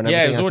prepaid for and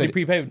everything. Yeah, it was already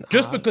prepaid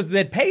just because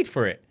they'd paid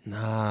for it.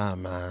 Nah,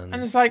 man.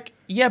 And it's like,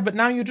 yeah, but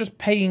now you're just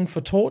paying for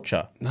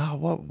torture. Nah,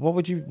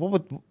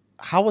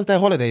 how was their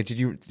holiday? Did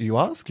you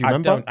ask? You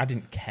remember? I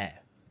didn't care.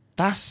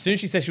 That's As soon as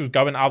she said she was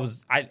going, I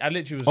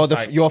literally was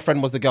like, your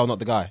friend was the girl, not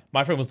the guy.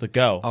 my friend was the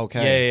girl.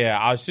 Okay.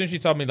 Yeah. As soon as she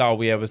told me, like,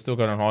 we're still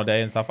going on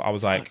holiday and stuff, I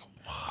was like,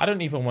 I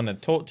don't even want to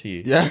talk to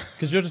you. Yeah.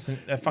 Because you're just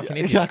a fucking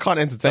idiot. Yeah, I can't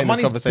entertain The this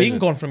money's conversation. been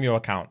gone from your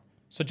account.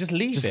 So just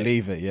leave it. Just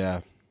leave it,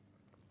 yeah.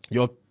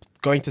 You're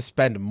going to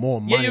spend more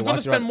money. Yeah, you're going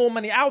to spend more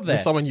money out there.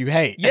 with someone you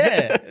hate.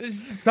 Yeah,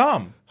 it's just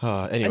dumb.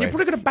 Anyway. And you're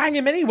probably going to bang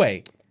him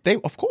anyway.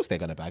 Of course they're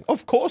gonna bang.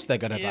 Of course they're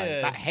gonna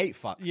bang. That hate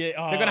fuck.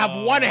 Yeah. They're gonna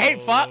have one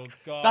hate fuck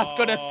that's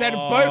gonna send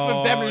both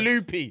of them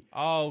loopy.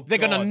 They're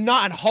gonna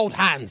nut and hold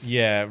hands.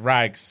 Yeah,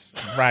 rags.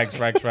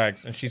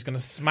 And she's gonna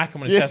smack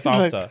him on the chest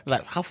after.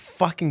 Like, how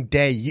fucking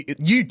dare you?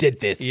 You did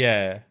this.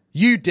 Yeah.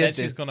 You did then this.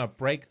 She's gonna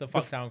break the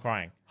fuck down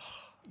crying.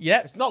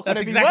 Yeah, it's not that's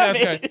gonna exactly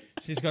be what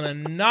she's gonna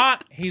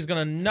nut. He's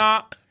gonna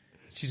nut.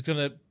 She's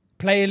gonna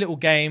play a little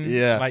game.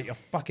 Yeah. Like, I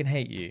fucking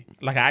hate you.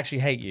 Like, I actually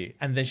hate you.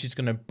 And then she's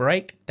gonna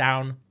break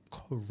down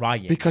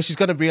crying. Because she's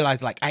gonna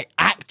realize, like, I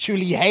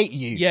actually hate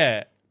you.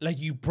 Yeah.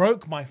 Like, you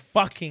broke my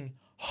fucking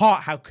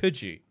heart. How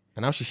could you?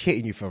 And now she's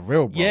hitting you for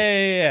real, bro.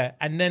 Yeah.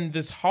 And then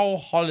this whole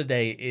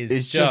holiday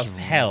is just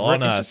hell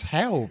on earth. It's just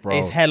hell, bro.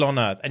 It's hell on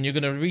earth. And you're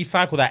gonna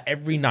recycle that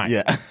every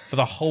night for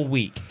the whole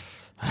week.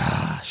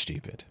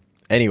 Stupid.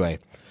 Anyway,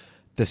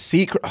 the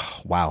secret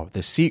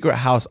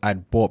house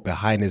I'd bought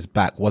behind his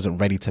back wasn't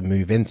ready to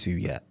move into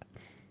yet.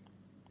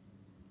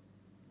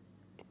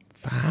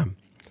 Fam.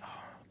 Oh,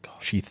 God.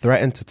 She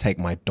threatened to take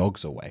my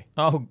dogs away.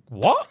 Oh,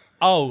 what?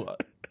 Oh,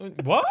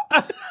 what?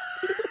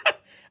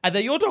 Are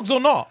they your dogs or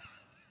not?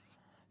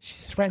 She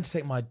threatened to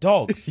take my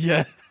dogs.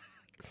 Yeah.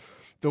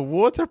 The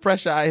water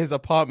pressure at his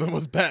apartment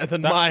was better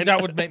than mine.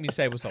 That would make me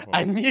stay with someone.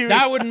 I knew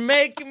that would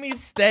make me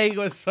stay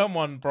with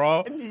someone,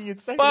 bro. I knew you'd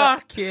say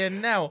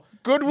Fucking hell.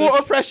 Good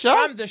water pressure.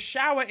 And the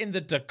shower in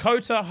the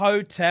Dakota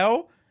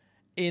Hotel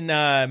in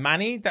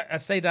Manny. That I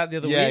say that the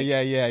other week.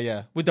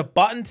 Yeah. With the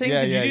button thing.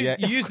 Did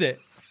you use it?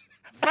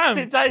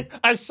 Fam.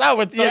 I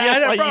showered, so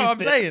yes, I used I'm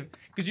saying.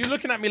 Because you're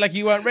looking at me like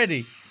you weren't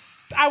ready.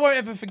 I won't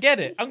ever forget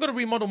it. I'm going to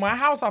remodel my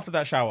house after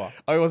that shower.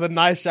 Oh, it was a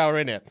nice shower,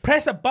 innit?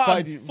 Press a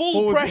button,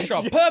 full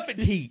pressure, perfect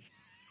heat.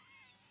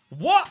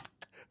 What?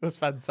 It was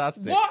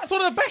fantastic. What? It's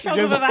one of the best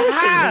showers I've ever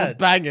had. It was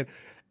banging.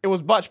 It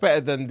was much better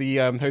than the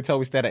hotel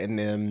we stayed at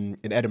in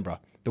Edinburgh.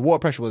 The water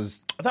pressure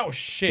was... That was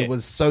shit. It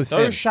was so thin.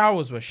 Those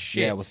showers were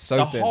shit. Yeah, it was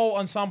so thin. The whole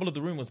ensemble of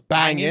the room was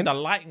banging. The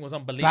lighting was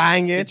unbelievable.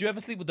 Banging. Did you ever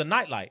sleep with the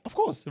night light? Of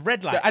course. The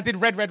red light. I did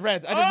red. I did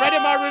red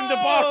in my room, the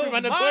bathroom,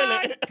 and the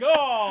toilet.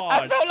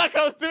 God. I felt like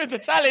I was doing the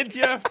challenge.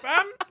 Yeah,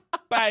 fam.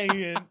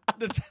 Banging.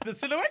 The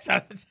silhouette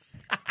challenge.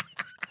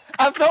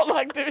 I felt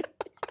like doing...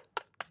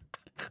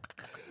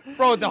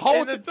 Bro, the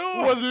whole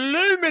was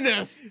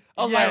luminous.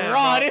 I was like,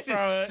 rah, this is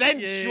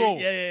sensual.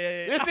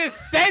 Yeah. This is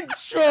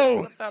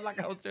sensual. I felt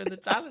like I was doing the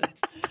challenge.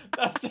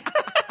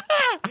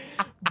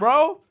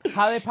 Bro,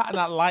 how they patterned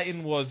that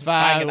lighting was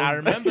banging. I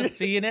remember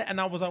seeing it and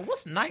I was like,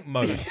 what's night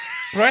mode?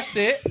 Pressed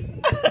it.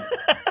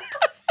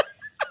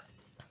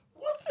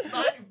 What's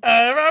night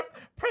mode?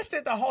 Pressed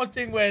it, the whole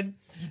thing went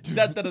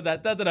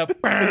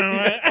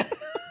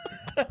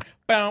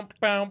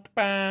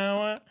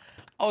bow.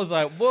 I was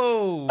like,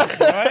 whoa,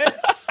 right?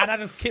 And I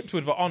just kept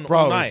with it on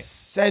all night.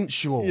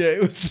 Sensual. Yeah,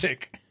 it was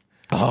sick.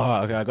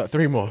 Oh, okay, I got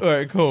 3 more. All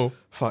right, cool.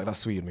 Fuck, that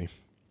sweetened me.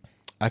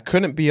 I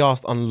couldn't be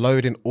asked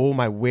unloading all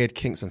my weird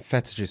kinks and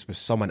fetishes with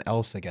someone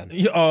else again.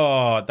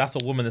 Oh, that's a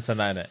woman that said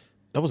that, innit?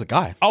 That was a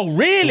guy. Oh,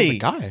 really?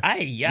 That was a guy.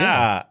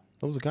 Yeah.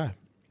 That was a guy.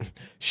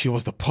 She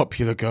was the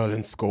popular girl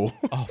in school.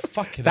 Oh,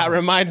 fuck it. That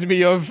reminded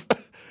me of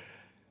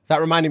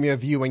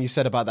you when you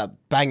said about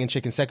that banging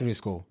chick in secondary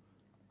school.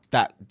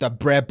 That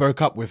Brer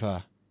broke up with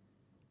her.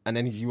 And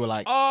then you were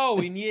like... Oh,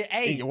 in year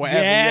 8.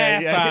 Whatever.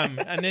 Yeah, fam.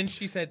 And then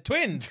she said,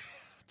 twins.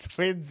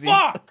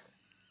 Twinsies.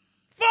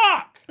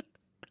 Fuck.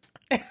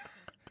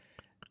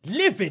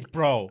 Livid,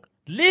 bro.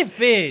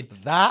 Livid.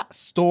 That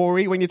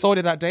story, when you told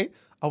it that day,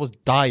 I was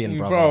dying,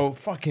 brother. Bro,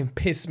 fucking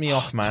pissed me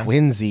off, man.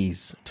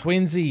 Twinsies.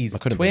 I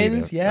couldn't believe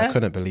it. Yeah? I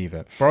couldn't believe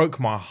it. Broke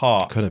my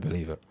heart. Couldn't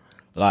believe it.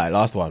 Like,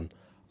 last one.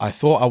 I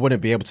thought I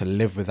wouldn't be able to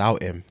live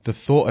without him. The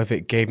thought of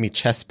it gave me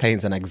chest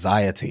pains and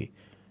anxiety.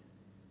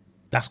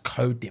 That's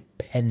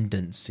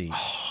codependency.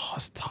 Oh,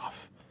 that's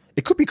tough.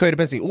 It could be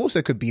codependency.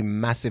 Also could be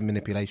massive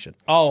manipulation.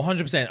 Oh,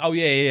 100%. Oh,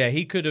 yeah.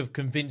 He could have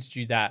convinced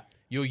you that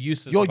you're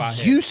useless without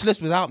him. You're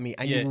useless without me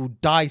and you will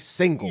die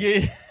single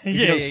if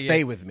you don't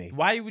stay with me.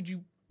 Why would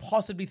you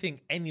possibly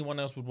think anyone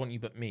else would want you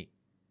but me?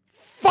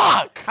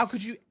 Fuck! How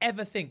could you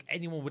ever think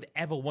anyone would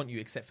ever want you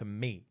except for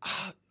me?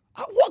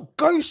 What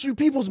goes through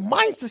people's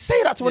minds to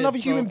say that to another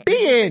human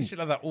being? Say shit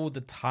like that all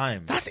the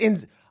time.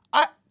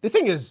 The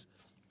thing is,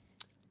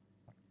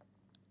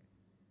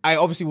 I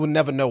obviously will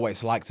never know what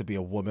it's like to be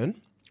a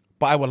woman,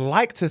 but I would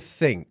like to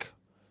think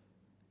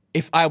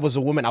if I was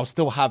a woman, I would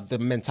still have the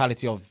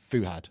mentality of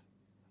Fuhad.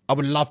 I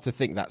would love to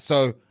think that.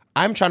 So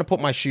I'm trying to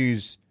put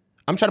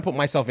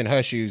myself in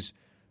her shoes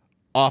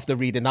after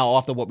reading that,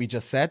 after what we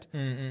just said.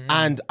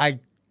 And I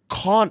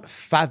can't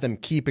fathom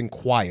keeping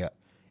quiet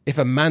if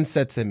a man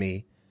said to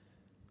me,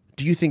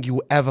 do you think you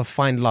will ever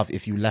find love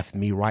if you left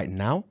me right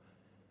now?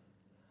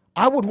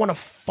 I would want to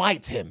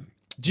fight him.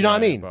 Do you know what I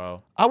mean?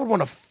 Bro. I would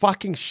want to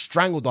fucking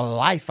strangle the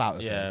life out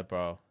of him. Yeah,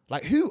 bro.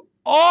 Like, who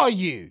are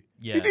you?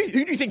 Yeah. Who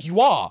do you think you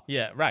are?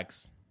 Yeah,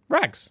 rags.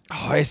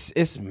 Oh,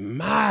 it's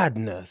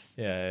madness.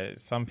 Yeah,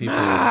 some people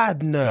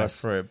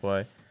madness. go through it,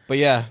 boy. But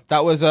yeah,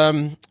 that was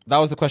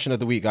the question of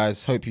the week,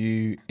 guys. Hope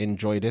you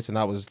enjoyed it, and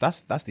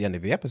that's the end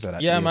of the episode.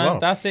 Actually, yeah, man, as well.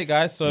 that's it,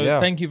 guys.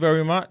 So thank you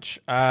very much.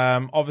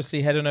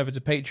 Obviously, head on over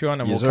to Patreon,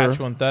 and we'll catch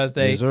you on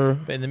Thursday.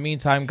 But in the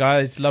meantime,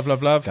 guys,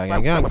 love.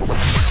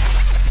 Gang.